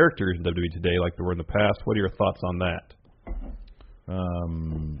enough characters in WWE today like there were in the past. What are your thoughts on that?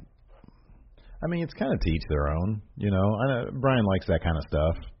 I mean, it's kind of to each their own. You know, Brian likes that kind of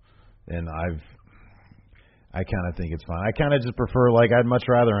stuff, and I kind of think it's fine. I kind of just prefer, like, I'd much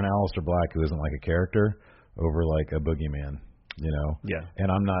rather an Aleister Black who isn't like a character over like a boogeyman. You know. Yeah. And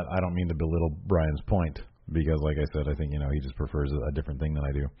I don't mean to belittle Brian's point because, like I said, I think he just prefers a different thing than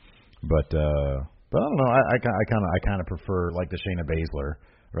I do. But I don't know. I kind of prefer like the Shayna Baszler,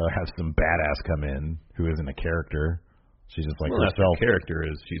 rather have some badass come in who isn't a character. She's just like well, that's herself. her character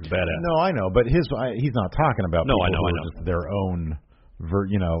is she's badass. No, I know, but he's not talking about No, people I know, who I are know. just their own,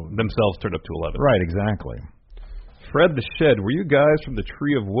 Themselves turned up to 11. Right, exactly. Fred the Shed, were you guys from the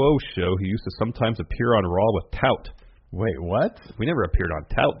Tree of Woe show who used to sometimes appear on Raw with Tout? Wait, what? We never appeared on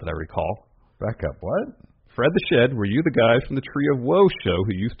Tout that I recall. Back up, what? Fred the Shed, were you the guys from the Tree of Woe show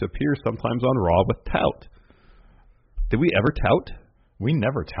who used to appear sometimes on Raw with Tout? Did we ever tout? We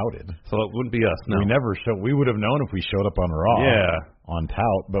never touted. So it wouldn't be us, no. We would have known if we showed up on Raw. Yeah. On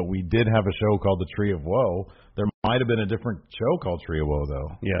Tout, but we did have a show called The Tree of Woe. There might have been a different show called Tree of Woe,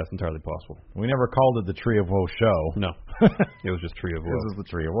 though. Yeah, it's entirely possible. We never called it The Tree of Woe show. No. It was just Tree of Woe. This is The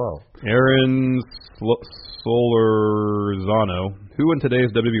Tree of Woe. Aaron Solorzano, who in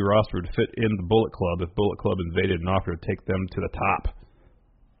today's WWE roster would fit in the Bullet Club if Bullet Club invaded and offered to take them to the top?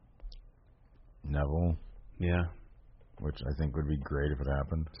 Neville. Yeah. Which I think would be great if it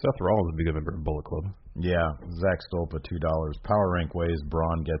happened. Seth Rollins would be a good member of Bullet Club. Yeah, Zach Stolpa, $2. Power rank ways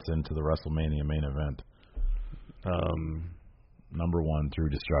Braun gets into the WrestleMania main event. Number 1 through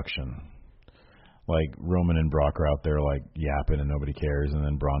destruction. Like Roman and Brock are out there like yapping and nobody cares, and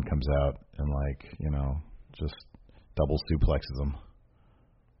then Braun comes out and just double suplexes them.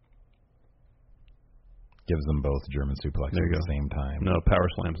 Gives them both German suplexes at the same time. No, power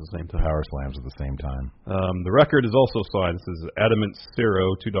slams at the same time. Power slams at the same time. The record is also signed. This is Adamant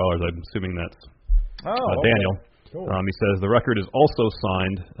Cero, $2. I'm assuming that's Daniel. Cool. He says the record is also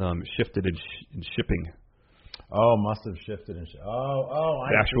signed, shifted in shipping. Oh, must have shifted in the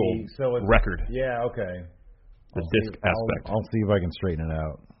actual see. So it's, record. Yeah, okay. The disc aspect. I'll see if I can straighten it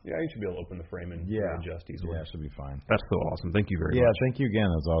out. Yeah, you should be able to open the frame and adjust easily. Yeah, it should be fine. That's so awesome. Thank you very much. Yeah, thank you again.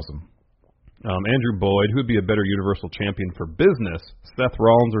 That's awesome. Andrew Boyd, who would be a better Universal Champion for business, Seth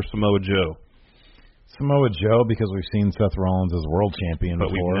Rollins or Samoa Joe? Samoa Joe, because we've seen Seth Rollins as world champion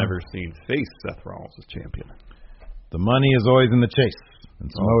but before. We've never seen face Seth Rollins as champion. The money is always in the chase.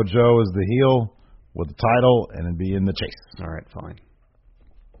 And Samoa Joe is the heel with the title, and it'd be in the chase. All right, fine.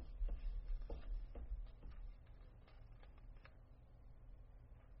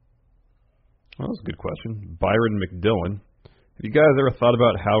 Well, that was a good question. Byron McDillon. Have you guys ever thought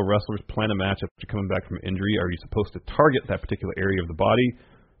about how wrestlers plan a match after coming back from injury? Are you supposed to target that particular area of the body?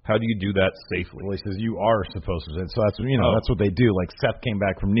 How do you do that safely? Well, he says you are supposed to. So that's that's what they do. Like Seth came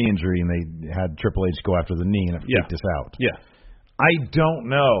back from knee injury, and they had Triple H go after the knee, and it freaked us out. Yeah. I don't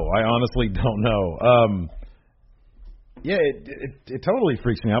know. I honestly don't know. It totally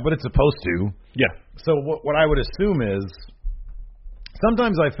freaks me out, but it's supposed to. Yeah. So what I would assume is,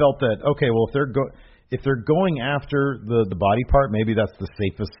 sometimes I felt that if they're going after the body part, maybe that's the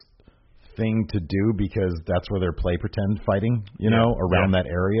safest thing to do because that's where they're play pretend fighting, around that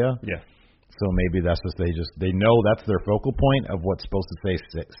area. Yeah. So maybe that's just they know that's their focal point of what's supposed to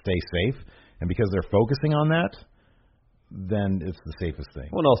stay safe, and because they're focusing on that, then it's the safest thing.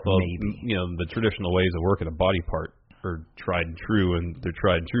 Well, and also, maybe. The traditional ways of working a body part are tried and true, and they're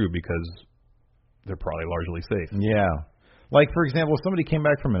tried and true because they're probably largely safe. Yeah. Like, for example, if somebody came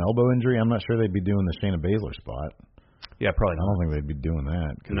back from an elbow injury, I'm not sure they'd be doing the Shayna Baszler spot. Yeah, probably not. I don't think they'd be doing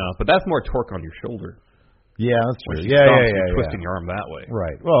that. No, but that's more torque on your shoulder. Yeah, that's true. Yeah, twisting yeah. your arm that way.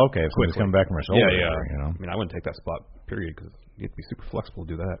 Right. Well, okay, if somebody's coming back from a shoulder. Yeah. I mean, I wouldn't take that spot, period, because you have to be super flexible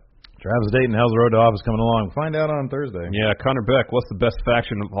to do that. Travis Dayton, how's the road to office coming along? Find out on Thursday. Yeah, Connor Beck, what's the best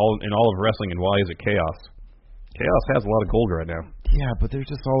faction in all of wrestling, and why is it Chaos? Chaos has a lot of gold right now. Yeah, but they're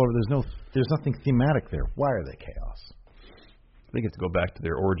just all over. There's nothing thematic there. Why are they Chaos? I think you have to go back to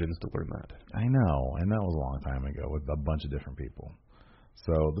their origins to learn that. I know, and that was a long time ago with a bunch of different people.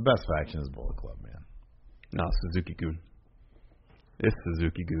 So the best faction is Bullet Club, man. No, Suzuki-gun. It's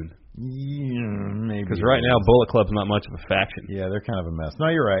Suzuki-gun. Yeah, maybe. Because right now, Bullet Club's not much of a faction. Yeah, they're kind of a mess. No,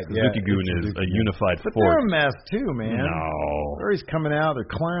 you're right. Suzuki-gun is a unified force. But they're a mess too, man. No. They're always coming out.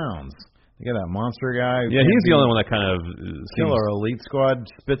 They're clowns. You got that monster guy. Yeah, he's the only one that kind of Killer Elite Squad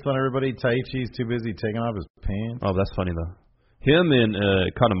spits on everybody. Taichi's too busy taking off his pants. Oh, that's funny though. Him and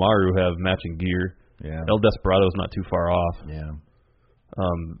Kanemaru have matching gear. Yeah. El Desperado's not too far off. Yeah.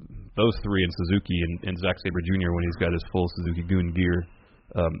 Those three and Suzuki and Zack Sabre Jr. when he's got his full Suzuki-gun gear,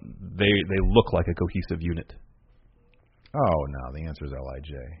 they look like a cohesive unit. Oh no, the answer is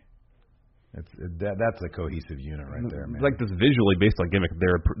LIJ. That's a cohesive unit right there, man. Like this visually based on gimmick,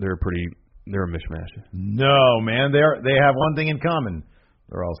 they're a mishmash. No, man, they have one thing in common.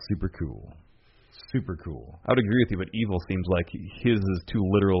 They're all super cool. Super cool. I would agree with you, but Evil seems like his is too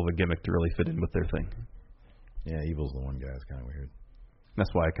literal of a gimmick to really fit in with their thing. Yeah, Evil's the one guy. It's kind of weird. That's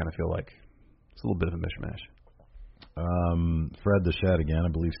why I kind of feel like it's a little bit of a mishmash. Fred the Shed again. I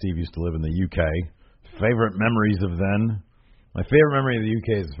believe Steve used to live in the UK. Favorite memories of then? My favorite memory of the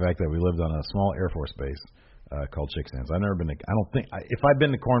UK is the fact that we lived on a small Air Force base. called Chick Sands. I've never been to. I don't think. If I've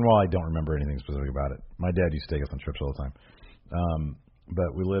been to Cornwall, I don't remember anything specific about it. My dad used to take us on trips all the time.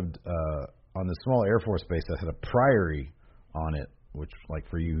 But we lived on this small Air Force base that had a priory on it, which, like,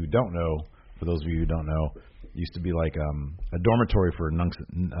 for you who don't know, for those of you who don't know, used to be like a dormitory for monks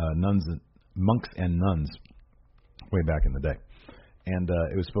and nuns way back in the day, and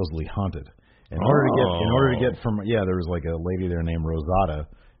it was supposedly haunted. In order to get from there was like a lady there named Rosada,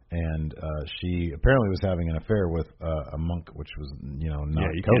 and she apparently was having an affair with a monk, which was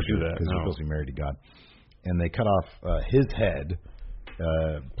not you can't do that because you're supposed to be married to God. And they cut off his head,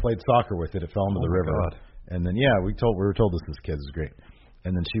 played soccer with it. It fell into the river. God. And then we were told this as kids. It was great.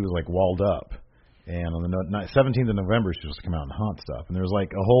 And then she was like walled up. And on the 17th of November, she was to come out and haunt stuff. And there was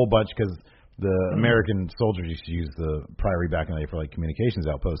like a whole bunch because the American soldiers used to use the priory back in the day for like communications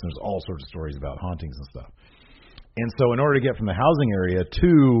outposts. And there's all sorts of stories about hauntings and stuff. And so in order to get from the housing area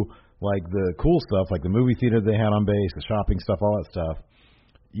to like the cool stuff, like the movie theater they had on base, the shopping stuff, all that stuff,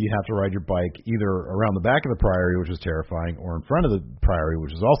 you have to ride your bike either around the back of the priory, which was terrifying, or in front of the priory,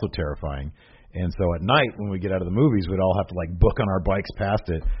 which is also terrifying. And so at night, when we get out of the movies, we'd all have to like book on our bikes past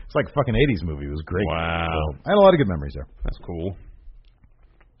it. It's like a fucking 80s movie. It was great. Wow. So I had a lot of good memories there. That's cool.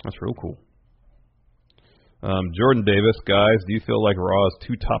 That's real cool. Jordan Davis, guys, do you feel like Raw is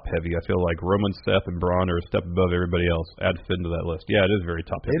too top heavy? I feel like Roman, Seth, and Braun are a step above everybody else. Add Finn to that list. Yeah, it is very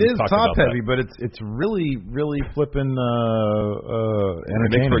top heavy. It is top heavy, but it's really flipping entertaining. It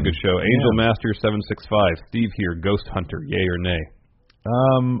makes for a good show. Angel Master 765. Steve here. Ghost Hunter. Yay or nay?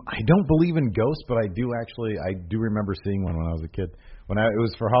 I don't believe in ghosts, but I do remember seeing one when I was a kid. It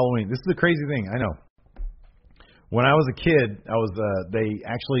was for Halloween. This is a crazy thing. I know. When I was a kid, they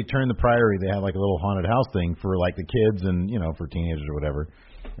actually turned the priory. They had like a little haunted house thing for like the kids and for teenagers or whatever.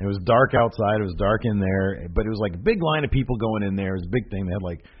 And it was dark outside. It was dark in there, but it was like a big line of people going in there. It was a big thing. They had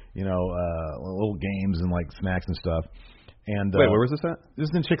like little games and like snacks and stuff. And wait, where was this at? This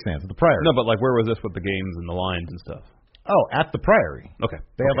is in Chick Sands at the priory. No, but like where was this with the games and the lines and stuff? Oh, at the priory. Okay.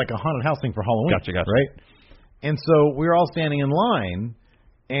 They had like a haunted house thing for Halloween. Gotcha. Right? And so we were all standing in line,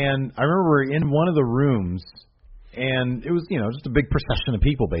 and I remember we were in one of the rooms, and it was, just a big procession of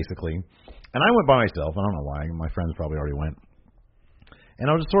people, basically. And I went by myself. I don't know why. My friends probably already went. And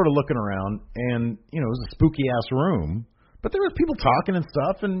I was just sort of looking around, and, it was a spooky-ass room. But there was people talking and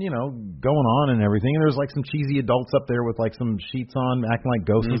stuff and, going on and everything. And there was, like, some cheesy adults up there with, like, some sheets on, acting like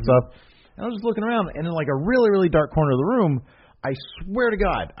ghosts and stuff. And I was just looking around, and in, like, a really, really dark corner of the room, I swear to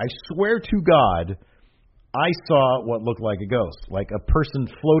God, I saw what looked like a ghost, like a person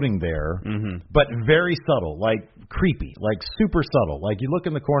floating there, but very subtle, like creepy, like super subtle. Like you look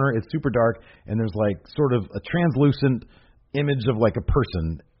in the corner, it's super dark, and there's like sort of a translucent image of like a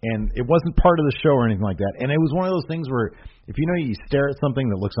person, and it wasn't part of the show or anything like that. And it was one of those things where if you stare at something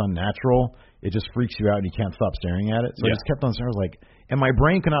that looks unnatural, it just freaks you out and you can't stop staring at it. So I just kept on staring. I was like, and my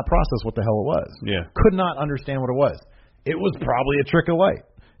brain could not process what the hell it was. Yeah. Could not understand what it was. It was probably a trick of light.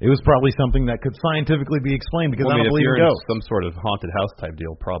 It was probably something that could scientifically be explained because I don't believe in ghosts. Some sort of haunted house type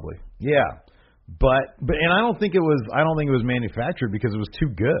deal, probably. Yeah, but I don't think it was. I don't think it was manufactured because it was too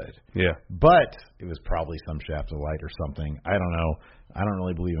good. Yeah, but it was probably some shaft of light or something. I don't know. I don't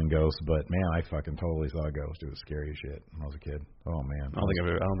really believe in ghosts, but man, I fucking totally saw a ghost. It was scary as shit when I was a kid. Oh man, I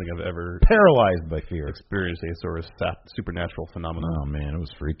don't think I've ever paralyzed by fear experienced a sort of supernatural phenomenon. Oh man, it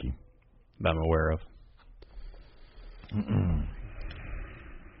was freaky. That I'm aware of.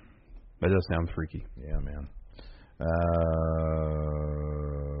 That does sound freaky. Yeah, man.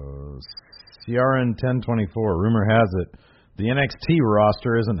 CRN 1024. Rumor has it the NXT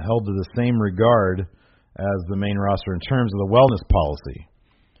roster isn't held to the same regard as the main roster in terms of the wellness policy.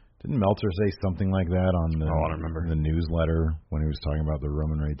 Didn't Meltzer say something like that on the, I don't remember. The newsletter when he was talking about the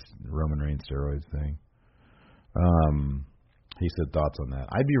Roman Reigns steroids thing? He said thoughts on that.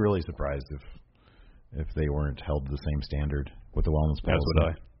 I'd be really surprised if they weren't held to the same standard with the wellness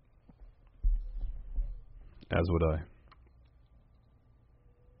policy. As would I.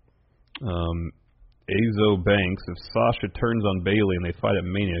 Azo Banks, if Sasha turns on Bayley and they fight at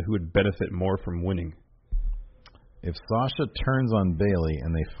Mania, who would benefit more from winning? If Sasha turns on Bayley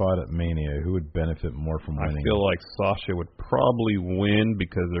and they fought at Mania, who would benefit more from winning? I feel like Sasha would probably win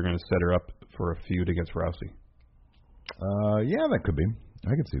because they're going to set her up for a feud against Rousey. Yeah, that could be.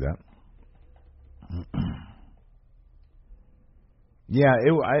 I could see that. Yeah,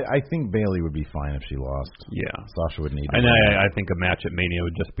 I think Bayley would be fine if she lost. Yeah. Sasha would need to. And I think a match at Mania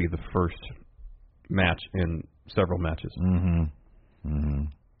would just be the first match in several matches.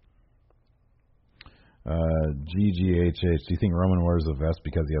 GGHH, do you think Roman wears a vest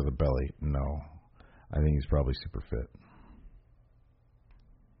because he has a belly? No. I think he's probably super fit.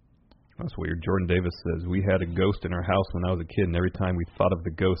 That's weird. Jordan Davis says, we had a ghost in our house when I was a kid, and every time we thought of the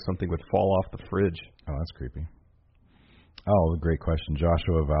ghost, something would fall off the fridge. Oh, that's creepy. Oh, great question.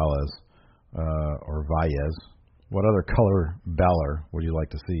 Joshua Valles, or Valles. What other color Ballor would you like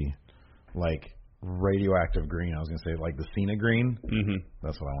to see? Like radioactive green. I was going to say like the Cena green. Mm-hmm.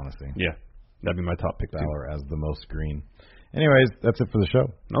 That's what I want to see. Yeah, that'd be my top pick, Ballor as the most green. Anyways, that's it for the show.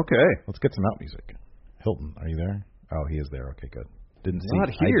 Okay. Let's get some out music. Hilton, are you there? Oh, he is there. Okay, good. Didn't see. Not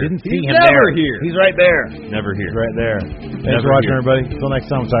here. I didn't see He's him never there. here. He's right there. Never here. He's right there. Thanks Never for watching, here. everybody. Until next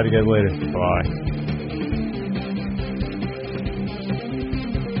time, we'll talk to you guys later. Bye.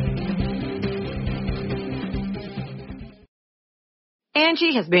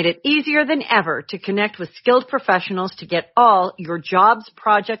 Angie has made it easier than ever to connect with skilled professionals to get all your jobs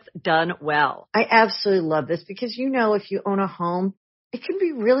projects done well. I absolutely love this because, you know, if you own a home, it can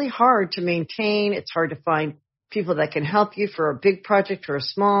be really hard to maintain. It's hard to find people that can help you for a big project or a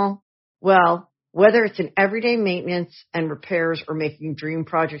small. Well, whether it's in everyday maintenance and repairs or making dream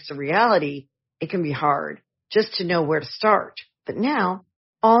projects a reality, it can be hard just to know where to start. But now,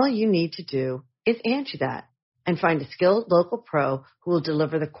 all you need to do is Angie that and find a skilled local pro who will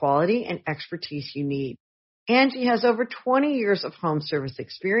deliver the quality and expertise you need. Angie has over 20 years of home service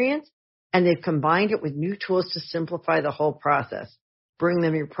experience, and they've combined it with new tools to simplify the whole process. Bring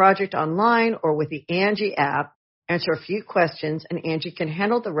them your project online or with the Angie app, answer a few questions, and Angie can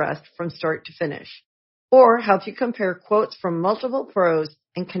handle the rest from start to finish. Or help you compare quotes from multiple pros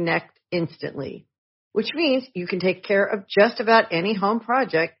and connect instantly, which means you can take care of just about any home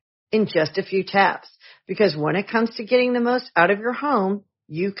project in just a few taps. Because when it comes to getting the most out of your home,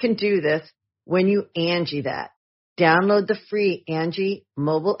 you can do this when you Angie that. Download the free Angie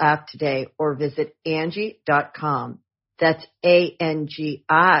mobile app today or visit Angie.com. That's ANGI.com.